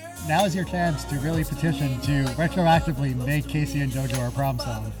 now is your chance to really petition to retroactively make Casey and JoJo our prom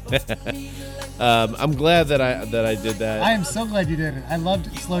song. I'm glad that I did that. I am so glad you did it. I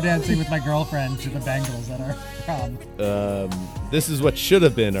loved slow dancing with my girlfriend to the Bangles at our prom. This is what should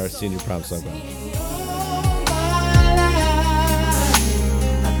have been our senior prom song. Bob.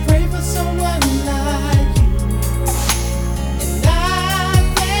 I pray for someone like you, and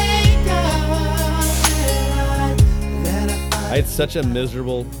I thank God that I had such a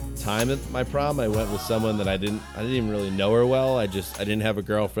miserable time at my prom. I went with someone that I didn't even really know her well. I didn't have a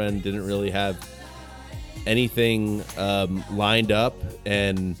girlfriend, didn't really have anything lined up,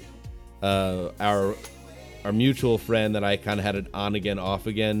 and our mutual friend that I kind of had an on again off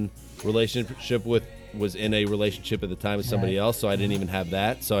again relationship with was in a relationship at the time with somebody else, so I didn't even have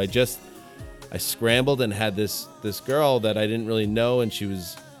that. So I scrambled and had this girl that I didn't really know, and she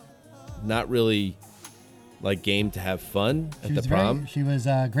was not really like game to have fun at the prom. She was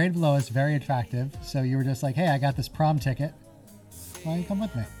grade below us, very attractive. So you were just like, hey, I got this prom ticket. Why don't you come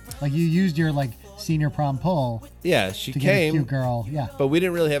with me? Like you used your like senior prom pull. Yeah, she to get a came. cute girl. Yeah. But we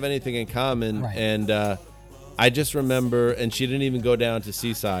didn't really have anything in common. Right. And I just remember, and she didn't even go down to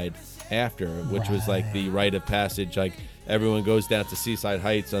Seaside after, which was like the rite of passage. Like everyone goes down to Seaside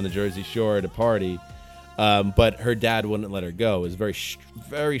Heights on the Jersey Shore to party. But her dad wouldn't let her go. It was a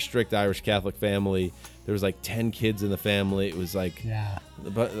very strict Irish Catholic family. There was like 10 kids in the family. It was like,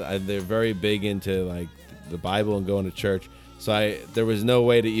 they're very big into like the Bible and going to church. So there was no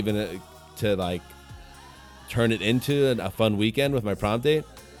way to even to like turn it into a fun weekend with my prom date.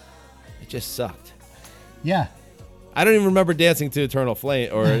 It just sucked. Yeah. I don't even remember dancing to Eternal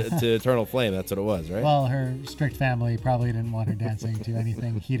Flame or to Eternal Flame. That's what it was, right? Well, her strict family probably didn't want her dancing to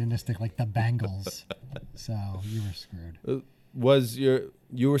anything hedonistic like the Bangles. So you were screwed.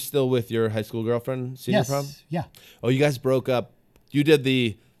 You were still with your high school girlfriend senior prom? Yeah. Oh, you guys broke up. You did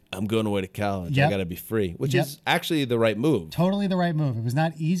the I'm going away to college. Yep. I got to be free, which is actually the right move. Totally the right move. It was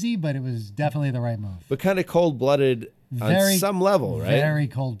not easy, but it was definitely the right move. But kind of cold-blooded on some level, right? Very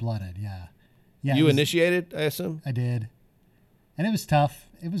cold-blooded, yeah. Yeah. You initiated, I assume? I did. And it was tough.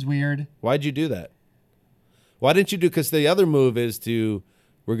 It was weird. Why'd you do that? Why didn't you do, because the other move is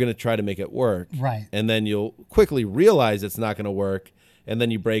we're going to try to make it work. Right. And then you'll quickly realize it's not going to work, and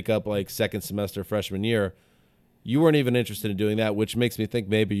then you break up like second semester freshman year. You weren't even interested in doing that, which makes me think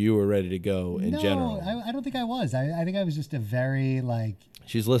maybe you were ready to go in general. No, I don't think I was. I think I was just a very like...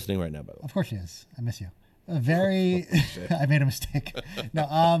 She's listening right now, by the way. Of course she is. I miss you. a very. I made a mistake.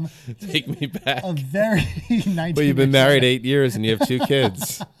 No, Take me back. a very 19. But you've been married 8 years and you have 2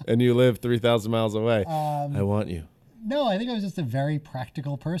 kids and you live 3,000 miles away. I want you. No, I think I was just a very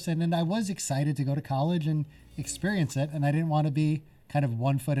practical person, and I was excited to go to college and experience it, and I didn't want to be kind of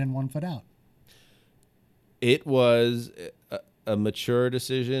 1 foot in, 1 foot out. It was a mature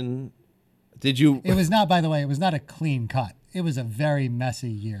decision. Did you? It was not, by the way, it was not a clean cut. It was a very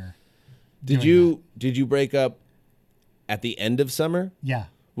messy year. Did you break up at the end of summer? Yeah.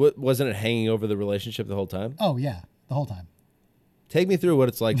 Wasn't it hanging over the relationship the whole time? Oh, yeah, the whole time. Take me through what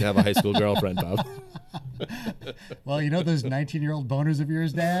it's like to have a high school girlfriend, Bob. Well, you know those 19-year-old boners of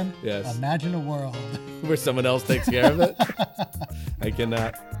yours, Dan? Yes. Imagine a world. Where someone else takes care of it? I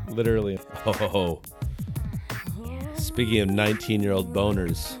cannot literally. Oh. Speaking of 19-year-old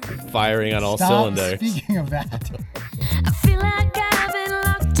boners, firing on all Stop cylinders. speaking of that. I feel like I've been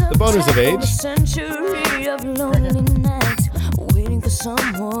locked up The boners of for age. a century of lonely nights, waiting for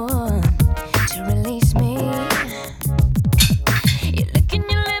someone to release me. You're licking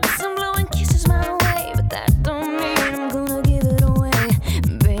your lips and blowing kisses my way, but that don't mean I'm gonna give it away,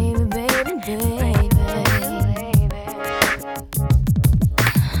 baby, baby, baby.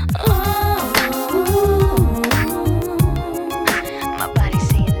 Oh, my body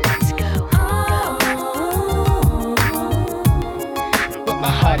saying let's go. But my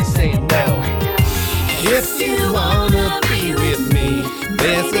heart is saying no. If you wanna be with me,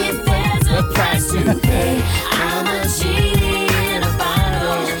 there's a price to pay. I'm a genie in a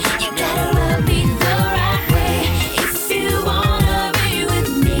bottle. You gotta love me the right way. If you wanna be with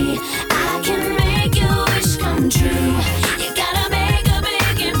me, I can make your wish come true. You gotta make a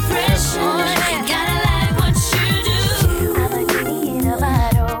big impression. You gotta like what you do. I'm a genie in a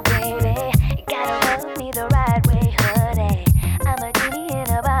bottle, baby. You gotta love me the right way, honey. I'm a genie in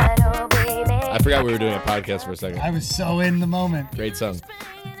a bottle, baby. I forgot we were doing a podcast for a second. I was so in the moment. Great song.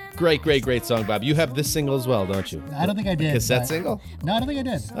 Great song, Bob. You have this single as well, don't you? I don't think I did. Cassette but- single? No, I don't think I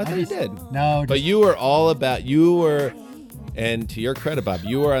did. I thought you did. No, But you were all about, and to your credit, Bob,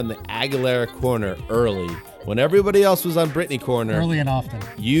 you were on the Aguilera corner early. When everybody else was on Britney corner, early and often.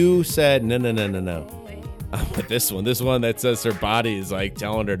 you said, no. I'm with this one that says her body is like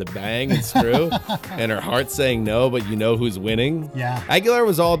telling her to bang and screw, and her heart's saying no, but you know who's winning. Yeah. Aguilera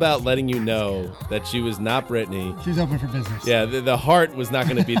was all about letting you know that she was not Britney. She was open for business. Yeah, the heart was not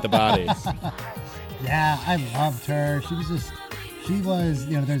going to beat the body. Yeah, I loved her. She was,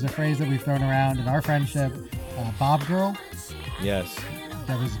 there's a phrase that we've thrown around in our friendship, Bob Girl. Yes.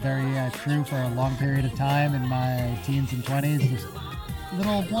 That was very true for a long period of time in my teens and 20s. Just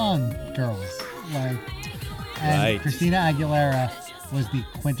little blonde girls. And Right. Christina Aguilera was the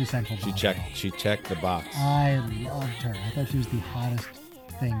quintessential Bob Girl. She checked the box. I loved her. I thought she was the hottest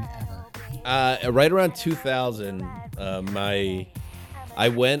thing ever. Right around 2000, I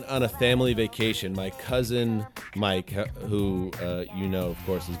went on a family vacation. My cousin Mike, who of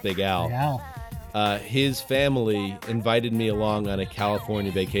course, is Big Al. Big Al. His family invited me along on a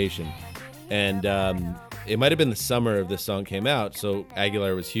California vacation, and it might have been the summer of this song came out, so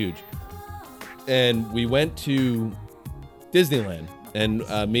Aguilera was huge. And we went to Disneyland, and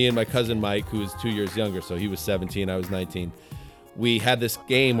me and my cousin Mike, who was 2 years younger, so he was 17, I was 19. We had this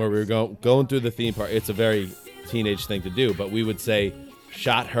game where we were going through the theme park. It's a very teenage thing to do, but we would say,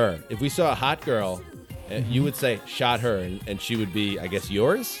 shot her. If we saw a hot girl, you would say, shot her, and she would be, I guess,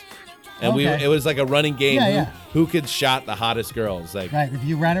 yours? And Okay. it was like a running game. Yeah. Who could shot the hottest girls? Like, Right. If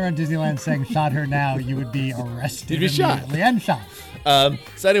you ran around Disneyland saying "shot her now," you would be arrested. You'd be shot. immediately and shot.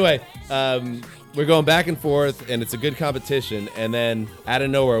 So anyway, we're going back and forth, and it's a good competition. And then out of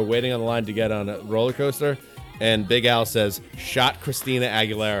nowhere, waiting on the line to get on a roller coaster, and Big Al says, "Shot Christina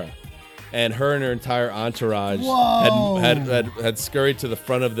Aguilera," and her entire entourage Whoa. had scurried to the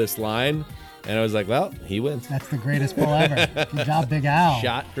front of this line, and I was like, "Well, he wins." That's the greatest pull ever. Good job, Big Al.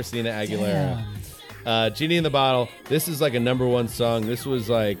 Shot Christina Aguilera. Damn. Genie in the Bottle. This is like a #1 song. This was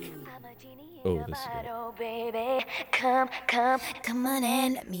like, I'm a genie Oh, in a this is good. bottle, baby. Come on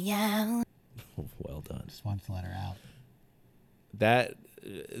and let me out. well done. Just wants to let her out.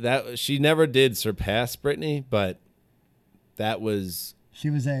 That she never did surpass Britney, but that was She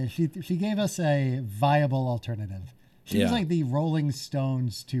gave us a viable alternative. She was Yeah. like the Rolling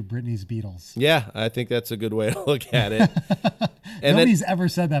Stones to Britney's Beatles. yeah. I think that's a good way to look at it. And Nobody's ever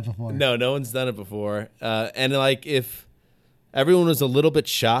said that before. no one's done it before. And like if everyone was a little bit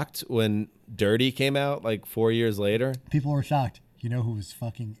shocked when Dirty came out, like 4 years later. People were shocked. You know who was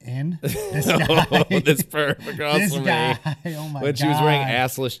fucking in? This guy. Oh, this perv across This from guy. me. Oh my When god. she was wearing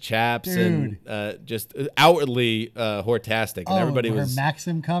assless chaps and just outwardly hortastic, and everybody her was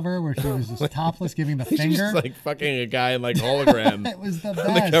Maxim cover where she was just topless, giving the she's finger. like fucking a guy in like hologram. It was the on the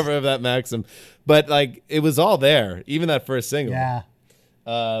best. cover of that Maxim, but like it was all there, even that first single. Yeah.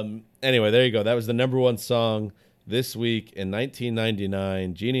 Anyway, there you go. That was the number one song this week in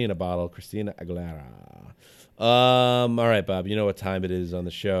 1999. Genie in a Bottle, Christina Aguilera. All right, Bob. You know what time it is on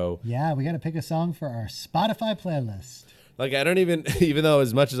the show. Yeah, we got to pick a song for our Spotify playlist. Like I don't even though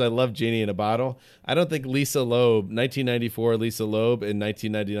as much as I love Genie in a Bottle, I don't think Lisa Loeb, 1994 Lisa Loeb and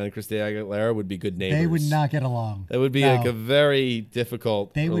 1999 Christina Aguilera would be good neighbors. They would not get along. That would be No. like a very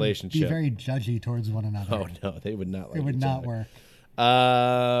difficult They relationship. would be very judgy towards one another. Oh no, they would not like It would each not other. work.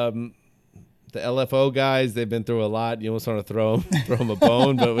 The LFO guys, they've been through a lot. You almost want to throw them a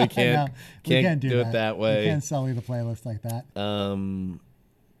bone, but we can't No, we can't do it that way. We can't sully the playlist like that.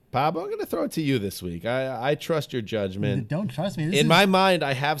 Bob, I'm going to throw it to you this week. I trust your judgment. Don't trust me. This In is, my mind,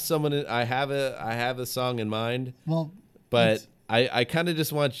 I have someone. I have a song in mind, well, but I kind of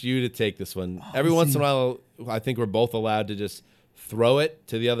just want you to take this one. Every once in a while, I think we're both allowed to just throw it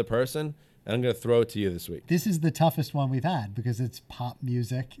to the other person. And I'm going to throw it to you this week. this is the toughest one we've had because it's pop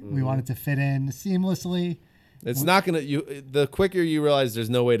music. We want it to fit in seamlessly. It's not going to, the quicker you realize there's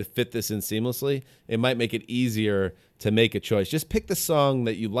no way to fit this in seamlessly, it might make it easier to make a choice. Just pick the song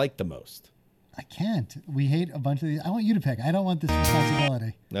that you like the most. I can't. We hate a bunch of these. I want you to pick. I don't want this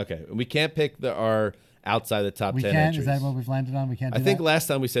responsibility. Okay. We can't pick our outside the top We 10 can. entries. Is that what we've landed on? We can't. I Do think that? last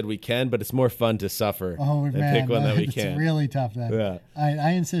time we said we can, but it's more fun to suffer Oh and man, pick one that we it's can. really tough then. Yeah.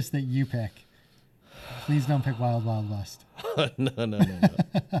 I insist that you pick. Please don't pick Wild Wild West. No.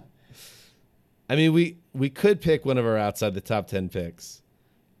 I mean, we could pick one of our outside the top 10 picks.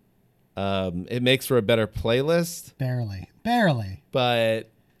 It makes for a better playlist, Barely. but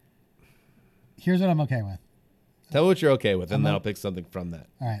Here's what I'm okay with. tell me what you're okay with, and then I'll pick something from that.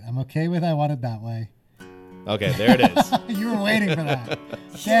 All right, I'm okay with I Want It That Way. Okay, there it is. You were waiting for that.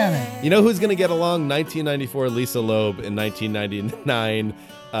 Damn it. You know who's going to get along? 1994 Lisa Loeb and 1999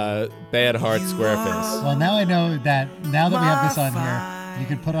 Bad Heart Squareface. Well, now I know that now that we have this on here, you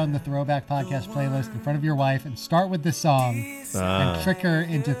could put on the Throwback Podcast playlist in front of your wife and start with this song and trick her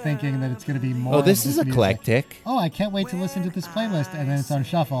into thinking that it's going to be more. Oh, this of is music. eclectic. Oh, I can't wait to listen to this playlist, and then it's on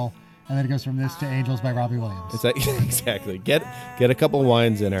shuffle, and then it goes from this to Angels by Robbie Williams. It's like, exactly. Get a couple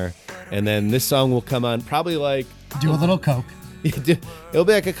wines in her, and then this song will come on. Probably like Do a little coke. it'll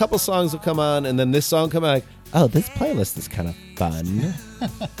be like a couple songs will come on, and then this song come on. Like, oh, this playlist is kind of fun.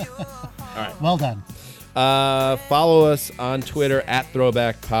 Well done. Follow us on Twitter at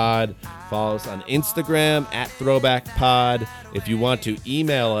ThrowbackPod. Follow us on Instagram at ThrowbackPod. If you want to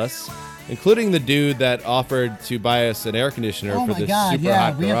email us, including the dude that offered to buy us an air conditioner Oh for my this God! super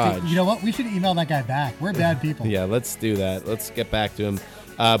Yeah, hot we garage. have to. You know what? We should email that guy back. We're bad people. Yeah, let's do that. Let's get back to him.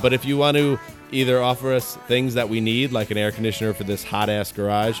 But if you want to either offer us things that we need, like an air conditioner for this hot-ass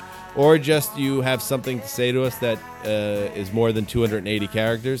garage, or just you have something to say to us that is more than 280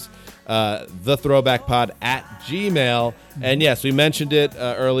 characters, thethrowbackpod at Gmail. And yes, we mentioned it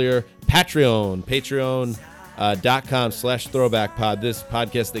earlier, patreon.com/throwbackpod. This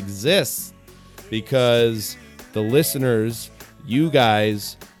podcast exists because the listeners, you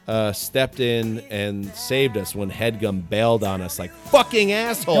guys, stepped in and saved us when Headgum bailed on us like fucking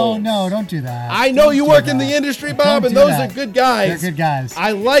assholes. Oh no! Don't do that. I know Don't you do work in that. the industry, Bob, Don't and do those that. are good guys. They're good guys.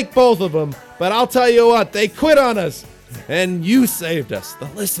 I like both of them, but I'll tell you what, they quit on us, and you saved us. The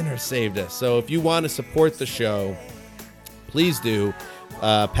listeners saved us. So if you want to support the show, please do.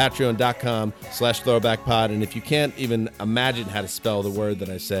 Patreon.com/throwbackpod. And if you can't even imagine how to spell the word that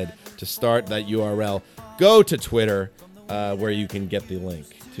I said to start that URL, go to Twitter where you can get the link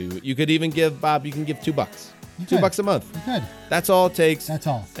to. You could even give Bob. You can give $2. $2 a month. Good. That's all it takes. That's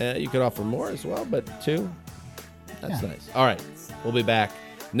all. You could offer more as well, but $2. That's Yeah. nice. All right, we'll be back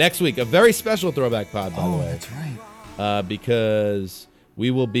next week. A very special throwback pod, by the Oh, way. that's right. Because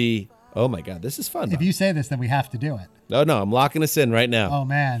we will be. Oh my God, this is fun. If Bob. you say this, then we have to do it. No, I'm locking us in right now. Oh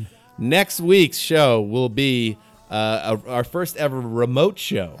man. Next week's show will be our first ever remote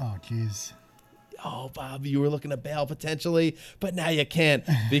show. Oh jeez. Oh, Bob, you were looking to bail potentially, but now you can't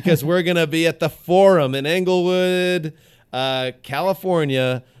because we're going to be at the Forum in Englewood,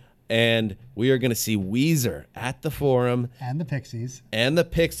 California, and we are going to see Weezer at the Forum And the Pixies. and the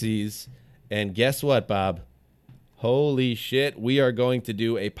Pixies. And guess what, Bob? Holy shit, we are going to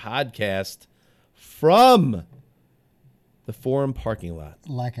do a podcast from the Forum parking lot.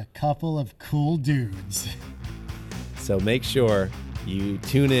 Like a couple of cool dudes. So make sure you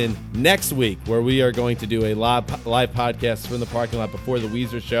tune in next week where we are going to do a live podcast from the parking lot before the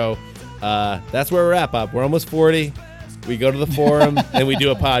Weezer show. That's where we're at, Bob. We're almost 40. We go to the forum and we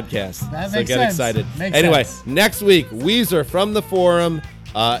do a podcast. That so makes get sense. excited. Makes Anyway, sense. next week, Weezer from the forum.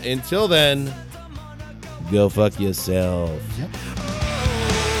 Until then, go fuck yourself. Yep.